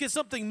house. Get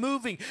something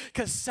moving,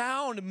 because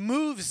sound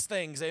moves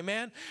things,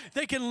 amen?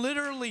 They can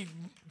literally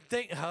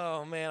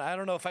oh man, I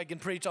don't know if I can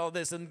preach all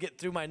this and get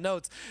through my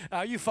notes.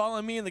 Are you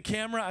following me in the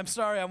camera? I'm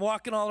sorry, I'm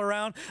walking all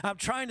around. I'm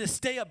trying to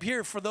stay up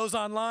here for those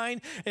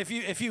online. If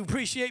you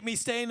appreciate me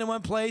staying in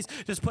one place,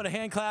 just put a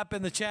hand clap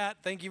in the chat.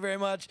 Thank you very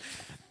much.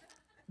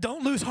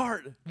 Don't lose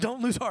heart.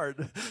 Don't lose heart.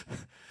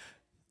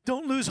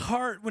 Don't lose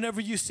heart whenever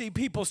you see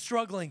people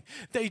struggling.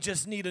 They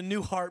just need a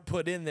new heart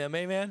put in them.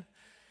 Amen?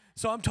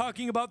 So I'm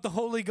talking about the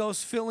Holy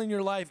Ghost filling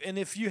your life. And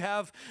if you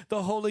have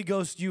the Holy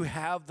Ghost, you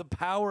have the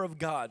power of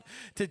God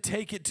to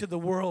take it to the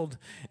world.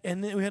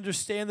 And then we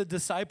understand the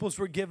disciples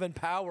were given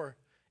power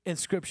in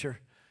Scripture.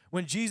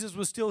 When Jesus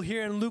was still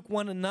here in Luke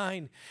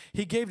 1:9,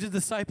 he gave the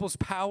disciples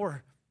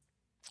power.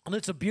 And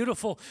it's a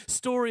beautiful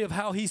story of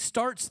how he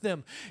starts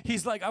them.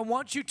 He's like, I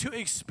want you to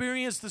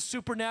experience the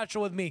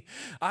supernatural with me.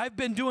 I've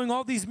been doing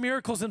all these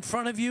miracles in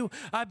front of you.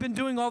 I've been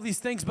doing all these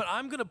things, but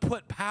I'm going to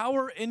put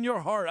power in your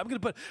heart. I'm going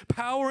to put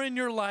power in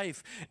your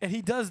life. And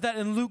he does that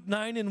in Luke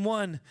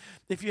 9:1.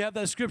 If you have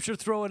that scripture,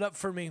 throw it up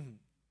for me.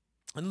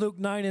 In Luke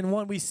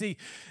 9:1, we see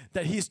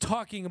that he's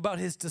talking about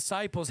his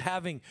disciples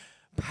having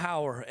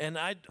power. And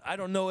I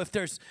don't know if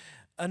there's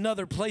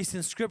another place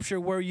in Scripture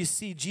where you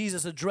see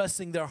Jesus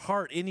addressing their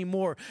heart any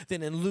more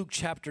than in Luke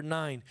chapter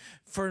 9.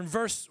 For in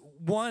verse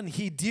 1,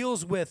 he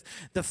deals with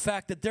the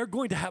fact that they're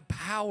going to have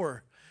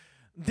power.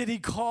 That he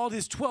called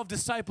his 12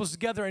 disciples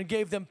together and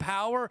gave them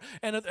power.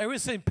 And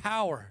everyone's saying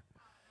power.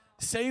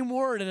 Same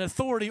word and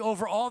authority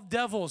over all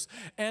devils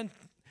and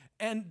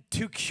and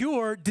to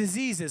cure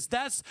diseases.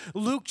 That's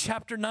Luke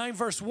chapter 9,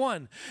 verse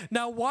 1.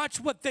 Now watch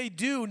what they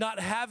do,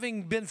 not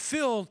having been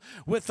filled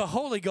with the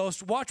Holy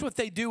Ghost. Watch what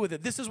they do with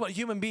it. This is what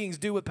human beings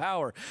do with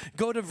power.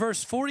 Go to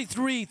verse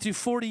 43 through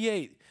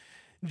 48.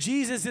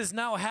 Jesus is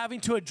now having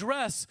to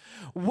address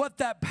what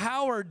that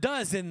power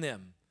does in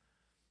them.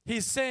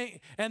 He's saying,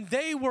 and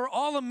they were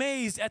all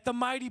amazed at the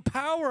mighty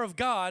power of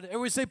God.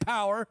 Everybody say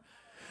power.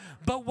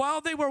 But while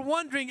they were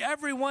wondering,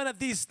 everyone, at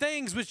these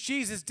things which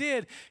Jesus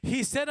did,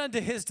 he said unto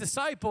his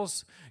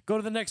disciples, go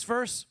to the next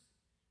verse.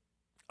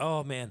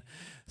 Oh, man.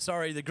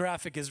 Sorry, the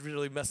graphic is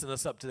really messing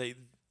us up today.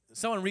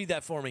 Someone read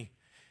that for me.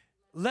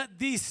 Let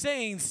these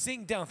sayings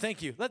sink down.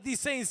 Thank you. Let these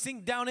sayings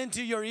sink down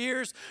into your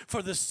ears,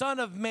 for the Son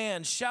of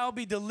Man shall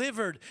be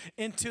delivered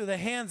into the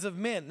hands of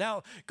men.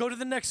 Now, go to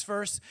the next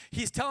verse.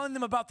 He's telling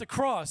them about the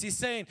cross. He's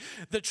saying,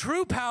 the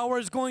true power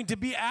is going to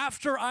be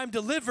after I'm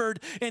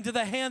delivered into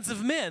the hands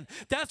of men.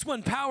 That's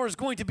when power is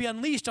going to be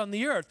unleashed on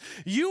the earth.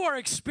 You are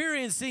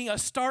experiencing a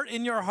start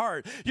in your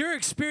heart. You're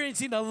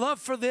experiencing a love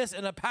for this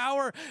and a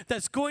power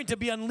that's going to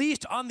be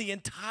unleashed on the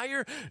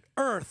entire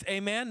earth.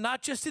 Amen?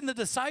 Not just in the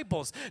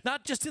disciples,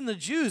 not just in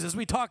the Jews, as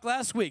we talked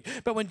last week,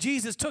 but when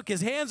Jesus took his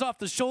hands off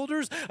the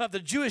shoulders of the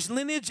Jewish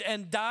lineage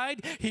and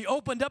died, he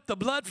opened up the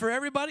blood for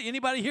everybody.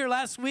 Anybody here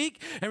last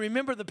week and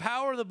remember the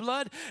power of the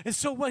blood? And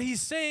so what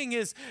he's saying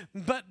is,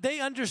 but they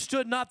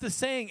understood not the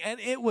saying, and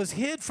it was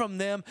hid from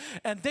them,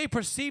 and they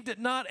perceived it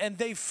not, and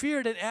they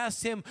feared and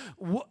asked him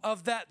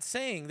of that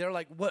saying. They're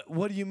like,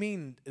 what do you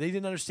mean? They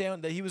didn't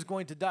understand that he was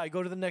going to die.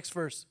 Go to the next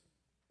verse.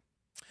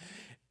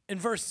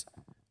 The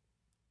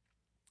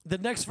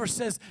next verse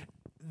says,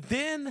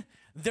 then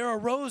there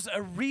arose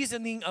a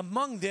reasoning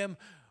among them,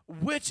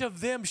 which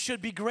of them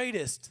should be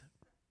greatest.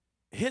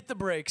 Hit the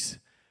brakes.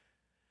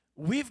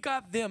 We've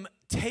got them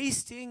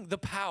tasting the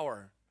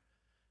power,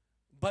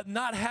 but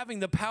not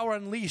having the power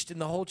unleashed in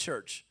the whole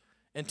church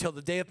until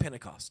the day of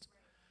Pentecost,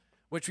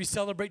 which we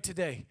celebrate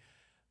today.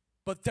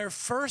 But their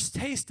first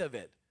taste of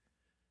it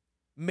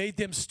made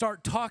them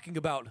start talking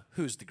about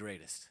who's the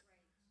greatest.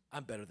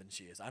 I'm better than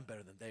she is. I'm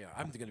better than they are.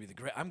 I'm going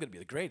to be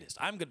the greatest.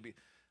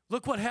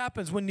 Look what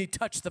happens when you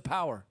touch the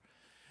power.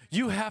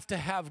 You have to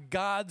have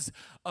God's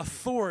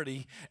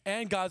authority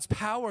and God's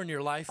power in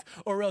your life,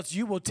 or else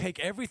you will take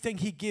everything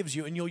he gives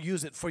you and you'll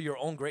use it for your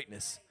own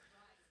greatness.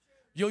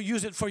 You'll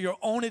use it for your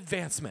own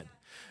advancement.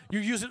 You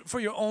use it for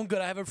your own good.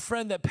 I have a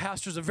friend that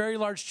pastors a very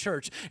large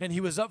church, and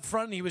he was up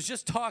front, and he was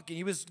just talking.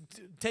 He was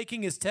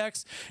taking his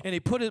text, and he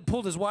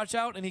pulled his watch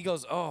out, and he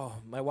goes, oh,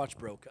 my watch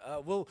broke.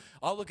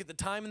 I'll look at the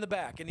time in the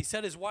back. And he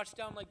set his watch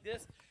down like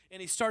this,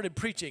 and he started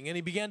preaching. And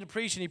he began to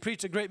preach, and he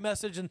preached a great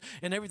message, and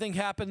everything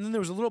happened. And then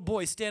there was a little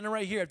boy standing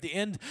right here at the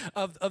end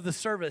of the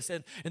service,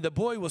 and the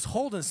boy was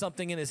holding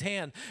something in his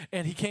hand.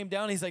 And he came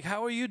down, and he's like,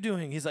 how are you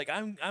doing? He's like,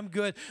 I'm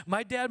good.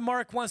 My dad,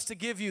 Mark, wants to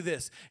give you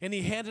this. And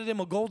he handed him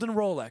a golden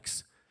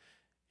Rolex.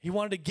 He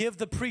wanted to give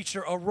the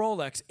preacher a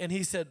Rolex, and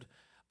he said,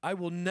 I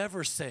will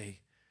never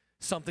say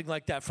something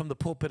like that from the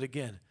pulpit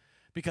again,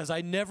 because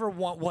I never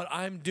want what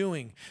I'm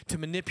doing to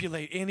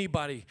manipulate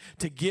anybody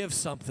to give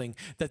something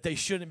that they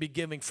shouldn't be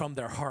giving from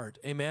their heart.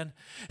 Amen?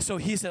 So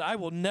he said, I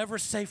will never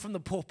say from the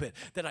pulpit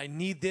that I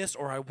need this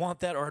or I want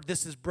that or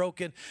this is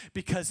broken,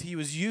 because he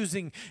was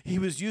using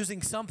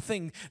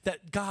something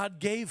that God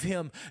gave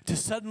him to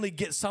suddenly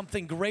get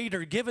something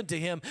greater given to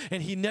him,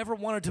 and he never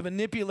wanted to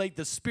manipulate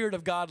the Spirit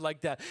of God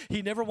like that.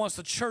 He never wants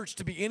the church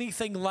to be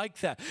anything like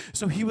that.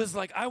 So he was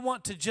like,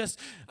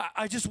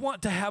 I just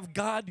want to have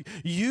God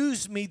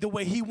use me the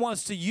way he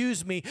wants to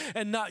use me,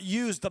 and not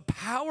use the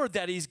power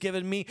that he's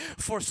given me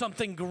for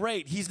something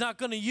great. He's not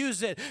going to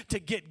use it to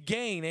get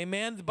gain.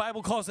 Amen. The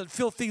Bible calls it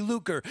filthy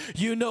lucre.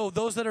 You know,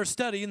 those that are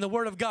studying the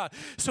Word of God.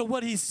 So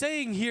what he's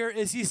saying here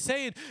is he's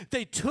saying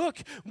they took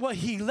what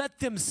he let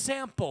them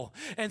sample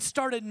and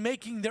started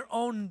making their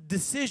own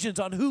decisions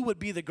on who would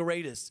be the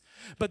greatest.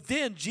 But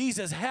then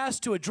Jesus has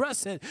to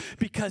address it,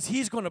 because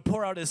he's going to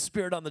pour out his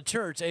Spirit on the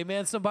church.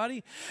 Amen,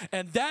 somebody?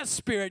 And that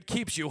Spirit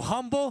keeps you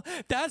humble.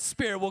 That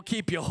Spirit will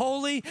keep you holy.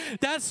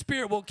 That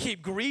Spirit will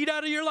keep greed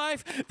out of your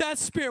life. That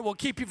Spirit will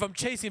keep you from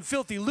chasing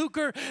filthy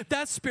lucre.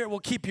 That Spirit will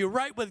keep you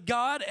right with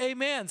God.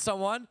 Amen,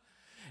 someone.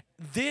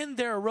 Then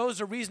there arose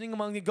a reasoning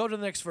among them. Go to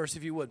the next verse,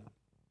 if you would.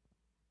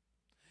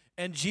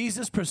 And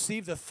Jesus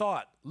perceived the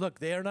thought. Look,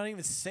 they are not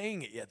even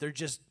saying it yet.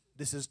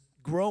 This is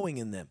growing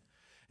in them.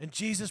 And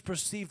Jesus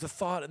perceived the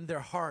thought in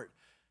their heart.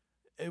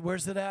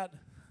 Where's it at?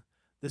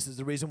 This is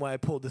the reason why I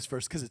pulled this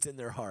verse, because it's in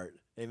their heart.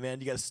 Amen.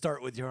 You got to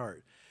start with your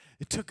heart.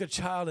 It took a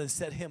child and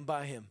set him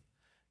by him.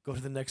 Go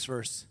to the next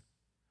verse.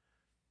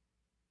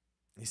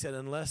 He said,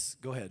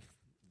 go ahead,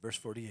 verse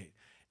 48.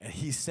 And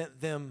he sent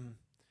them,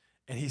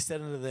 and he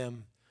said unto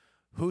them,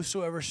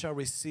 whosoever shall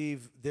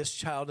receive this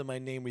child in my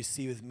name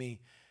receiveth me,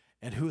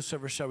 and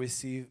whosoever shall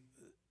receive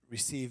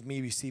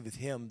me receiveth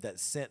him that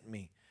sent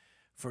me.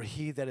 For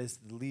he that is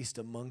the least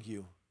among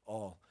you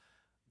all,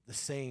 the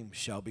same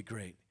shall be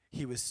great.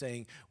 He was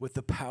saying, with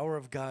the power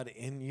of God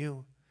in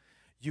you,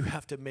 you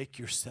have to make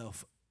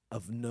yourself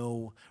of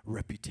no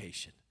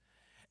reputation.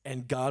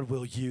 And God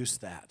will use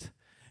that.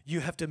 you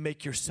have to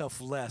make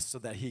yourself less so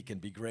that he can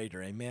be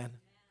greater. Amen?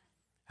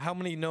 How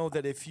many know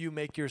that if you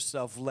make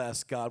yourself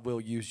less, God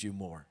will use you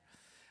more?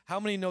 How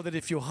many know that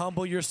if you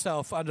humble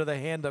yourself under the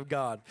hand of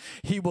God,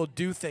 he will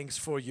do things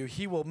for you.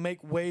 He will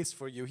make ways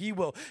for you. He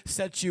will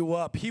set you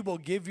up. He will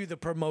give you the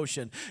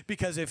promotion.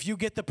 Because if you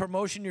get the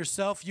promotion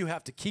yourself, you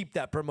have to keep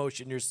that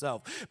promotion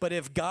yourself. But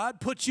if God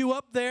puts you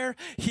up there,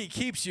 he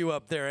keeps you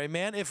up there.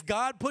 Amen. If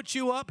God puts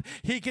you up,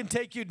 he can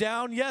take you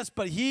down. Yes,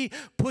 but he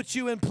puts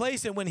you in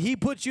place. And when he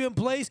puts you in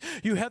place,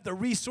 you have the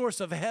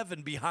resource of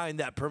heaven behind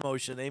that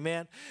promotion.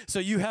 Amen. So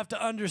you have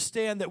to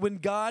understand that when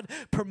God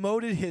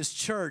promoted his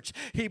church,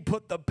 he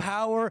put the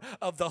power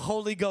of the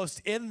Holy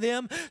Ghost in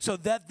them so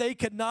that they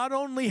could not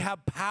only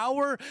have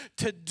power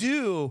to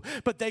do,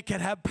 but they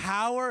could have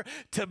power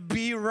to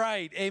be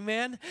right.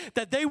 Amen?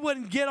 That they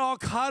wouldn't get all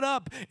caught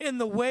up in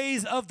the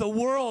ways of the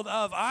world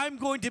of, I'm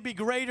going to be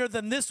greater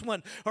than this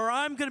one, or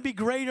I'm going to be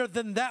greater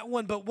than that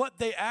one. But what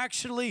they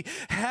actually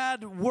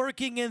had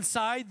working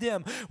inside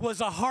them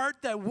was a heart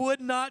that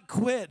would not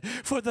quit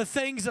for the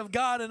things of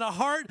God, and a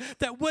heart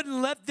that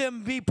wouldn't let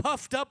them be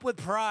puffed up with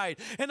pride,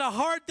 and a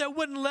heart that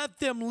wouldn't let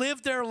them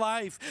live their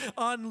life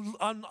on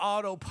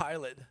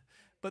autopilot.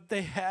 But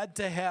they had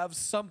to have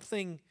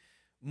something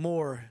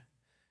more.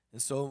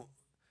 And so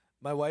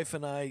my wife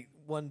and I,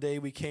 one day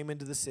we came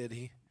into the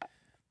city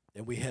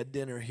and we had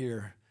dinner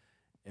here,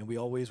 and we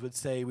always would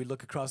say, we'd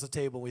look across the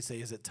table and we'd say,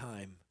 is it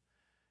time?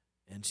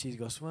 And she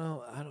goes,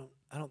 well,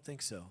 I don't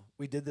think so.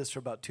 We did this for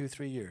about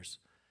 2-3 years.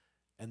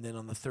 And then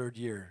on the 3rd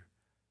year,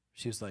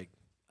 she was like,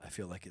 I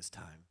feel like it's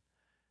time.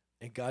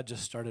 And God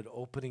just started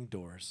opening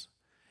doors.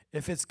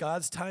 If it's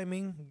God's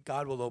timing,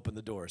 God will open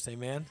the doors.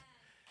 Amen?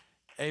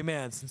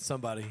 Amen,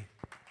 somebody.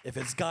 If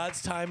it's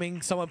God's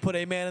timing, someone put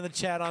amen in the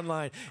chat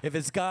online. If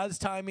it's God's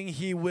timing,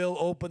 he will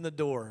open the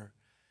door.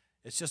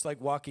 It's just like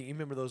walking. You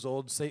remember those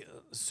old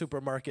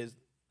supermarket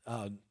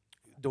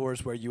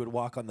doors where you would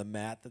walk on the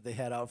mat that they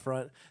had out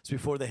front? It's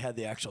before they had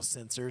the actual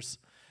sensors,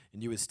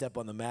 and you would step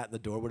on the mat and the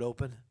door would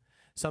open.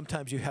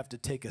 Sometimes you have to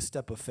take a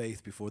step of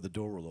faith before the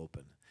door will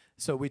open.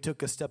 So we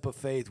took a step of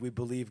faith. We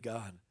believe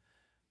God.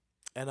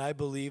 And I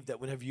believe that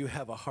whenever you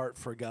have a heart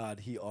for God,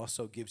 he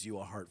also gives you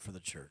a heart for the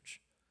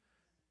church.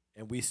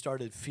 And we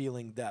started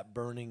feeling that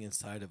burning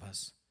inside of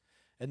us.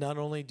 And not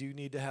only do you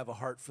need to have a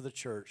heart for the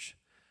church,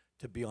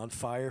 to be on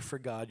fire for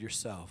God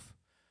yourself,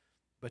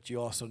 but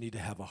you also need to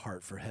have a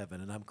heart for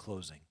heaven. And I'm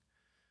closing.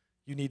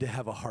 You need to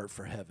have a heart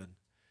for heaven.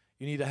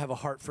 You need to have a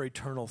heart for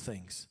eternal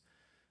things.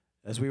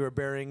 As we were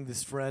burying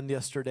this friend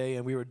yesterday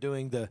and we were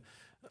doing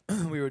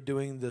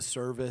the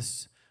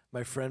service,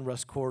 my friend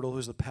Russ Cordell,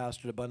 who's the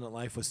pastor at Abundant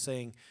Life, was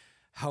saying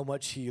how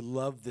much he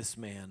loved this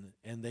man.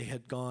 And they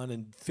had gone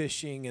and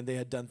fishing and they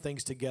had done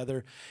things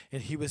together.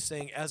 And he was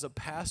saying, as a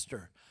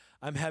pastor,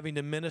 I'm having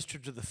to minister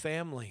to the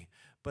family,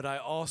 but I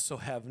also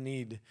have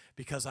need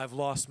because I've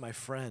lost my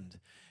friend.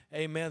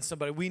 Amen,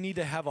 somebody. We need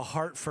to have a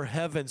heart for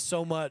heaven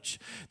so much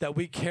that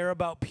we care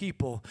about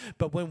people.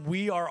 But when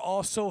we are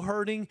also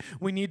hurting,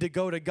 we need to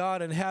go to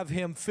God and have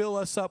him fill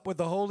us up with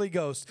the Holy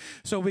Ghost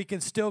so we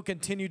can still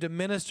continue to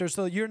minister.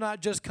 So you're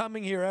not just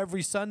coming here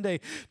every Sunday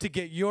to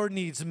get your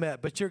needs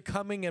met, but you're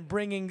coming and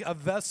bringing a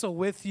vessel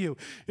with you.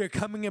 You're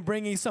coming and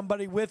bringing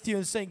somebody with you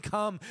and saying,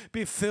 come,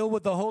 be filled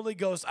with the Holy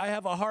Ghost. I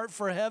have a heart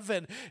for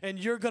heaven, and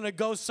you're going to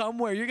go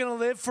somewhere. You're going to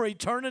live for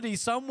eternity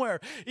somewhere,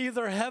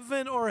 either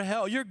heaven or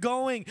hell. You're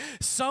going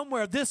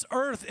somewhere. This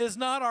earth is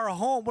not our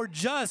home. We're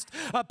just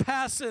a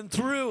passing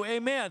through.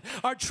 Amen.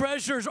 Our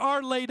treasures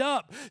are laid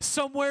up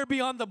somewhere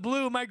beyond the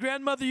blue. My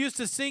grandmother used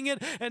to sing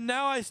it, and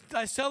now I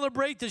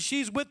celebrate that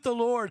she's with the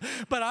Lord.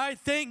 But I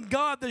thank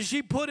God that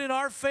she put in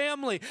our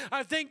family.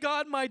 I thank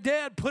God my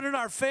dad put in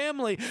our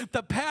family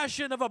the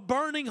passion of a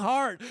burning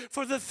heart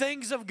for the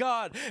things of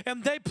God.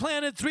 And they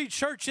planted 3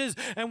 churches,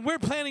 and we're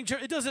planting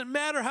church. It doesn't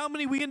matter how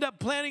many we end up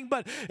planting,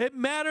 but it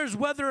matters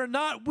whether or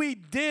not we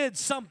did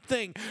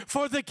something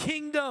for the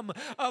kingdom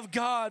of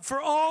God, for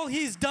all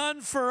he's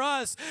done for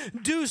us.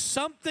 Do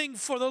something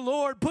for the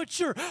Lord. Put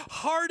your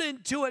heart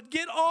into it.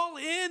 Get all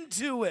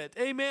into it.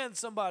 Amen,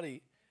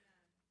 somebody.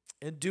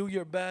 And do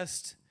your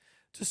best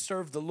to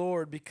serve the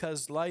Lord,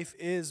 because life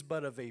is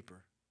but a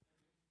vapor.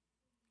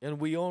 And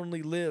we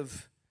only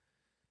live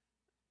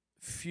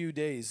few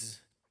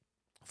days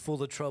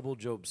full of trouble,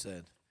 Job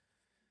said.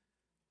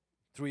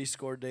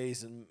 70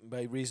 days, and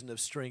by reason of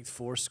strength,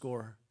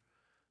 80.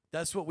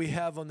 That's what we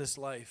have on this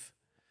life.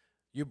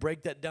 You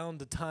break that down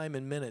to time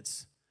and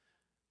minutes,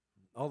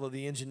 all of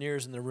the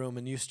engineers in the room,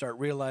 and you start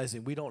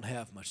realizing we don't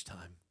have much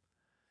time.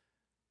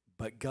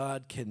 But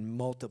God can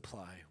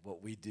multiply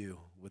what we do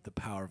with the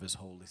power of his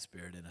Holy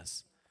Spirit in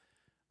us.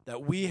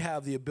 That we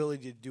have the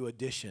ability to do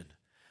addition,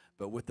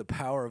 but with the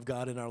power of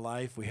God in our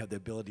life, we have the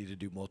ability to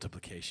do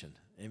multiplication.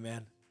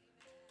 Amen?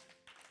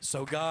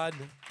 So God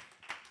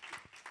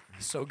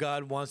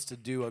wants to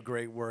do a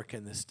great work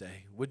in this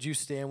day. Would you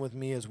stand with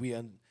me as we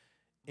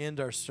end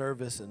our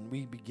service and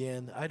we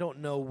begin? I don't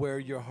know where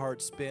your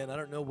heart's been. I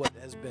don't know what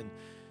has been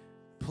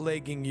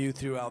plaguing you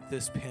throughout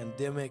this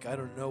pandemic. I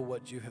don't know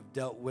what you have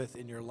dealt with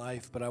in your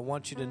life, but I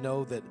want you to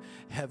know that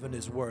heaven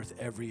is worth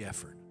every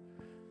effort.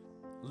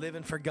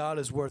 Living for God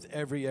is worth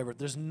every effort.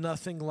 There's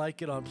nothing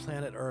like it on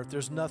planet Earth.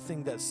 There's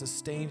nothing that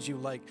sustains you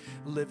like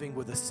living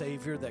with a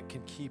Savior that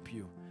can keep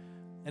you.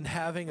 And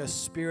having a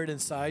spirit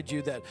inside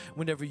you that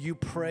whenever you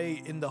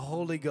pray in the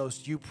Holy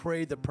Ghost, you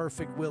pray the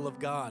perfect will of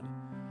God.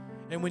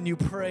 And when you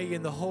pray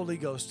in the Holy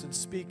Ghost and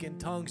speak in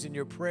tongues in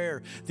your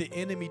prayer, the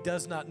enemy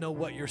does not know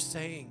what you're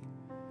saying.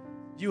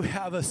 You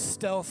have a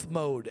stealth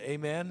mode,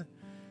 amen?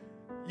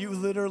 You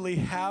literally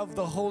have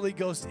the Holy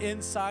Ghost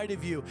inside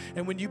of you.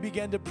 And when you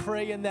begin to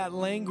pray in that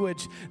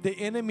language, the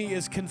enemy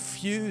is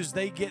confused.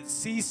 They get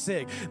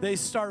seasick. They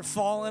start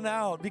falling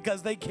out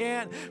because they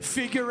can't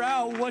figure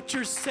out what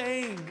you're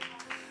saying.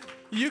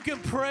 You can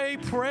pray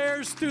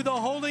prayers through the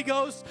Holy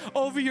Ghost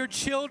over your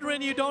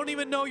children. You don't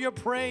even know you're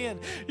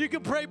praying. You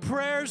can pray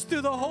prayers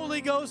through the Holy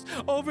Ghost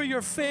over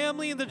your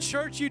family and the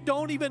church. You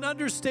don't even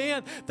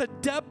understand the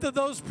depth of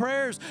those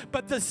prayers.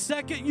 But the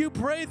second you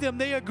pray them,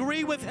 they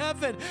agree with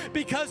heaven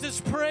because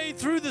it's prayed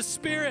through the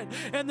Spirit,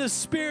 and the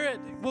Spirit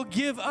will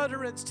give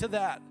utterance to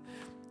that.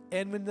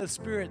 And when the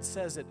Spirit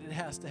says it, it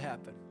has to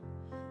happen.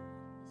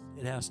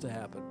 It has to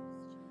happen.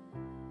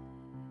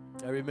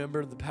 I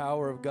remember the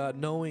power of God,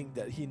 knowing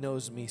that He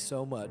knows me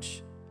so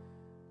much.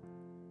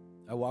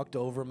 I walked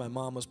over, my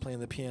mom was playing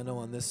the piano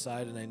on this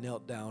side, and I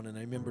knelt down, and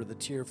I remember the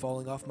tear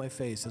falling off my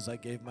face as I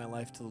gave my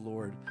life to the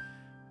Lord,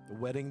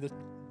 wetting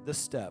the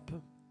step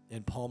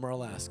in Palmer,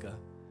 Alaska.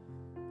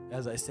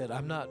 As I said,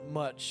 I'm not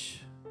much,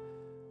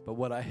 but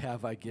what I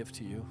have I give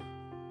to you.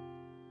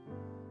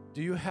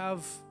 Do you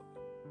have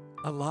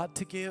a lot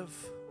to give?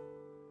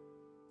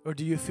 Or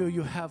do you feel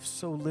you have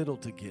so little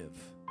to give?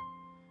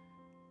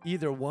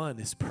 Either one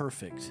is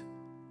perfect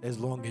as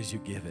long as you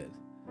give it.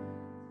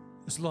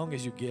 As long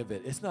as you give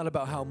it. It's not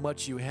about how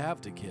much you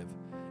have to give.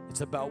 It's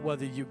about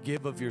whether you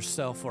give of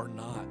yourself or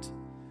not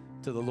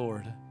to the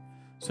Lord.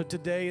 So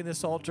today in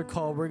this altar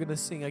call, we're going to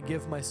sing, I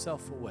Give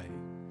Myself Away.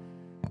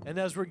 And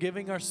as we're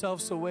giving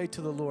ourselves away to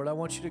the Lord, I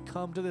want you to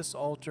come to this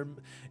altar.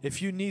 If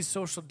you need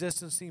social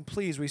distancing,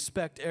 please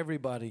respect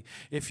everybody.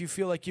 If you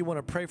feel like you want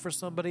to pray for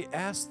somebody,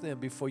 ask them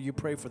before you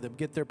pray for them.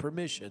 Get their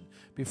permission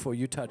before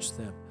you touch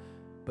them.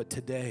 But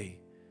today,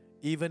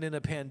 even in a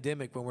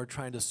pandemic when we're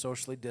trying to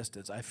socially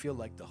distance, I feel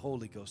like the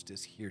Holy Ghost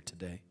is here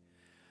today.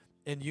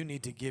 And you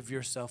need to give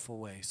yourself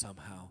away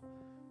somehow.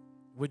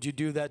 Would you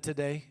do that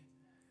today?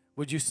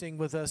 Would you sing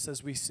with us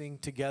as we sing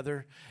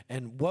together?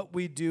 And what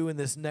we do in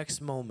this next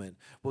moment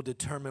will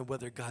determine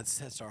whether God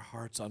sets our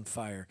hearts on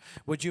fire.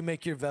 Would you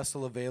make your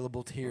vessel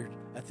available here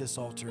at this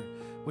altar?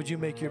 Would you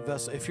make your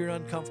vessel? If you're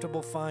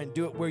uncomfortable, fine.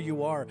 Do it where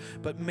you are.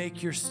 But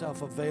make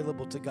yourself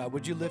available to God.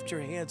 Would you lift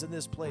your hands in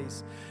this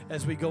place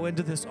as we go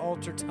into this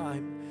altar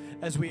time,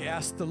 as we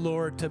ask the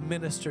Lord to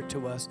minister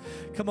to us?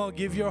 Come on,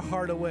 give your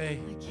heart away.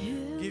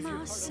 Give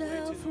your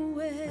heart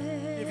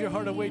away. Give your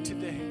heart away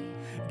today.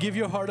 Give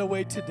your heart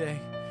away today.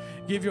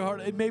 Give your heart.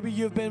 And maybe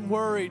you've been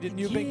worried and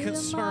you've been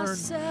concerned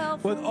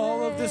with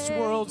all of this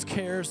world's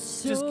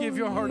cares. Just give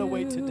your heart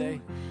away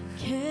today.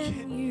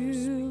 Can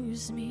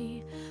use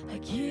me. I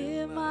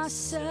give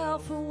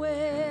myself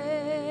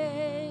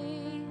away.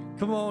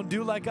 Come on,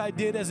 do like I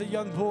did as a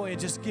young boy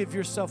and just give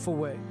yourself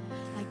away.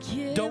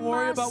 Don't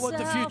worry about what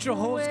the future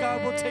holds.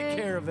 God will take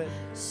care of it.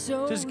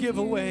 Just give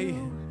away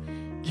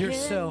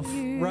yourself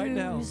right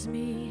now.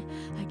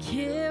 I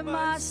give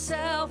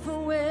myself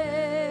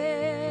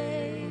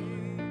away.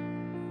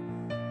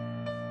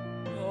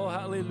 Oh,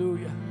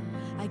 hallelujah.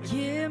 I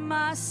give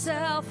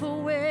myself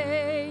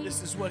away.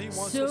 This is what He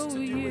wants us to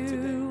do with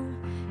today.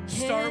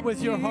 Start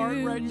with your heart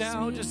right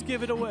now. Just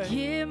give it away. I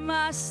give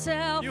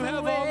myself You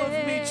have all of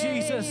me,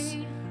 Jesus.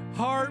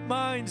 Heart,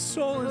 mind,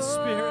 soul, and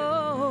spirit.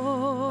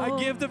 I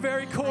give the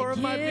very core of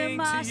my being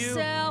to you.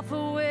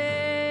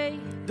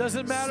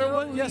 Doesn't matter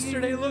what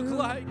yesterday looked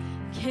like.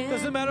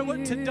 Doesn't matter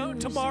what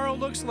tomorrow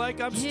looks like.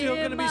 I'm still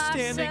going to be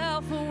standing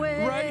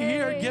right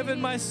here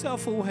giving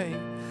myself away.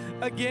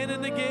 Again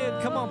and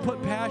again. Come on,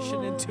 put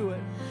passion into it.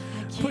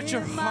 Put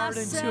your heart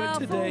into it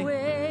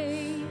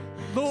today.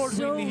 Lord,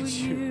 we need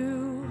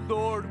you.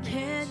 Lord, we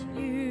need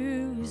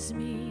you. Use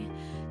me.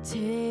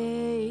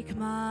 Take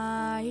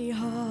my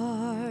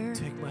heart.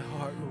 Take my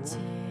heart,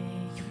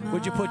 Lord.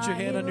 Would you put your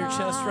hand on your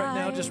chest right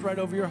now, just right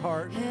over your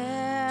heart?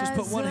 Just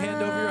put one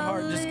hand over your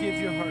heart and just give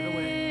your heart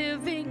away.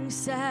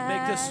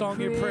 Make this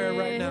song your prayer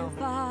right now.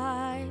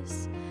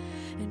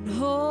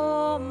 And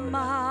all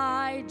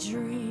my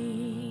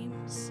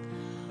dreams.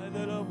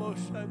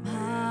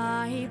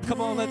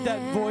 Come on, let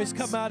that voice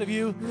come out of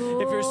you.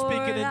 If you're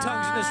speaking in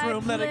tongues in this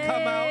room, let it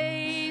come out.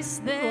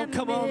 Oh,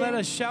 come on, let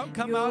a shout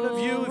come out of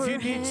you if you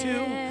need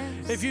to.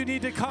 If you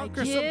need to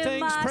conquer some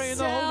things, pray in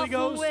the Holy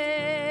Ghost.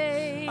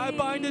 I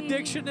bind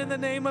addiction in the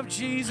name of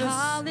Jesus.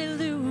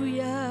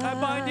 Hallelujah. I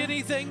bind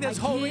anything that's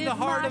holding the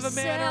heart of a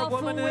man or a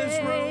woman in this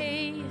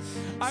room.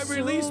 I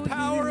release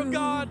power of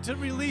God to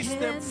release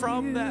them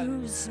from that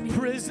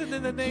prison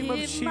in the name of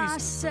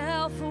Jesus.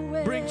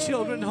 Bring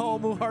children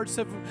home whose hearts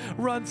have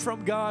run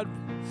from God.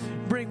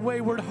 Bring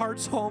wayward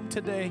hearts home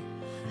today.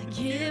 I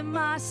give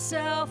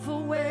myself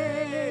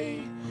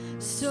away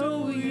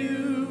so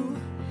you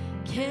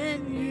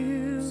can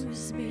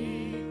use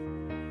me.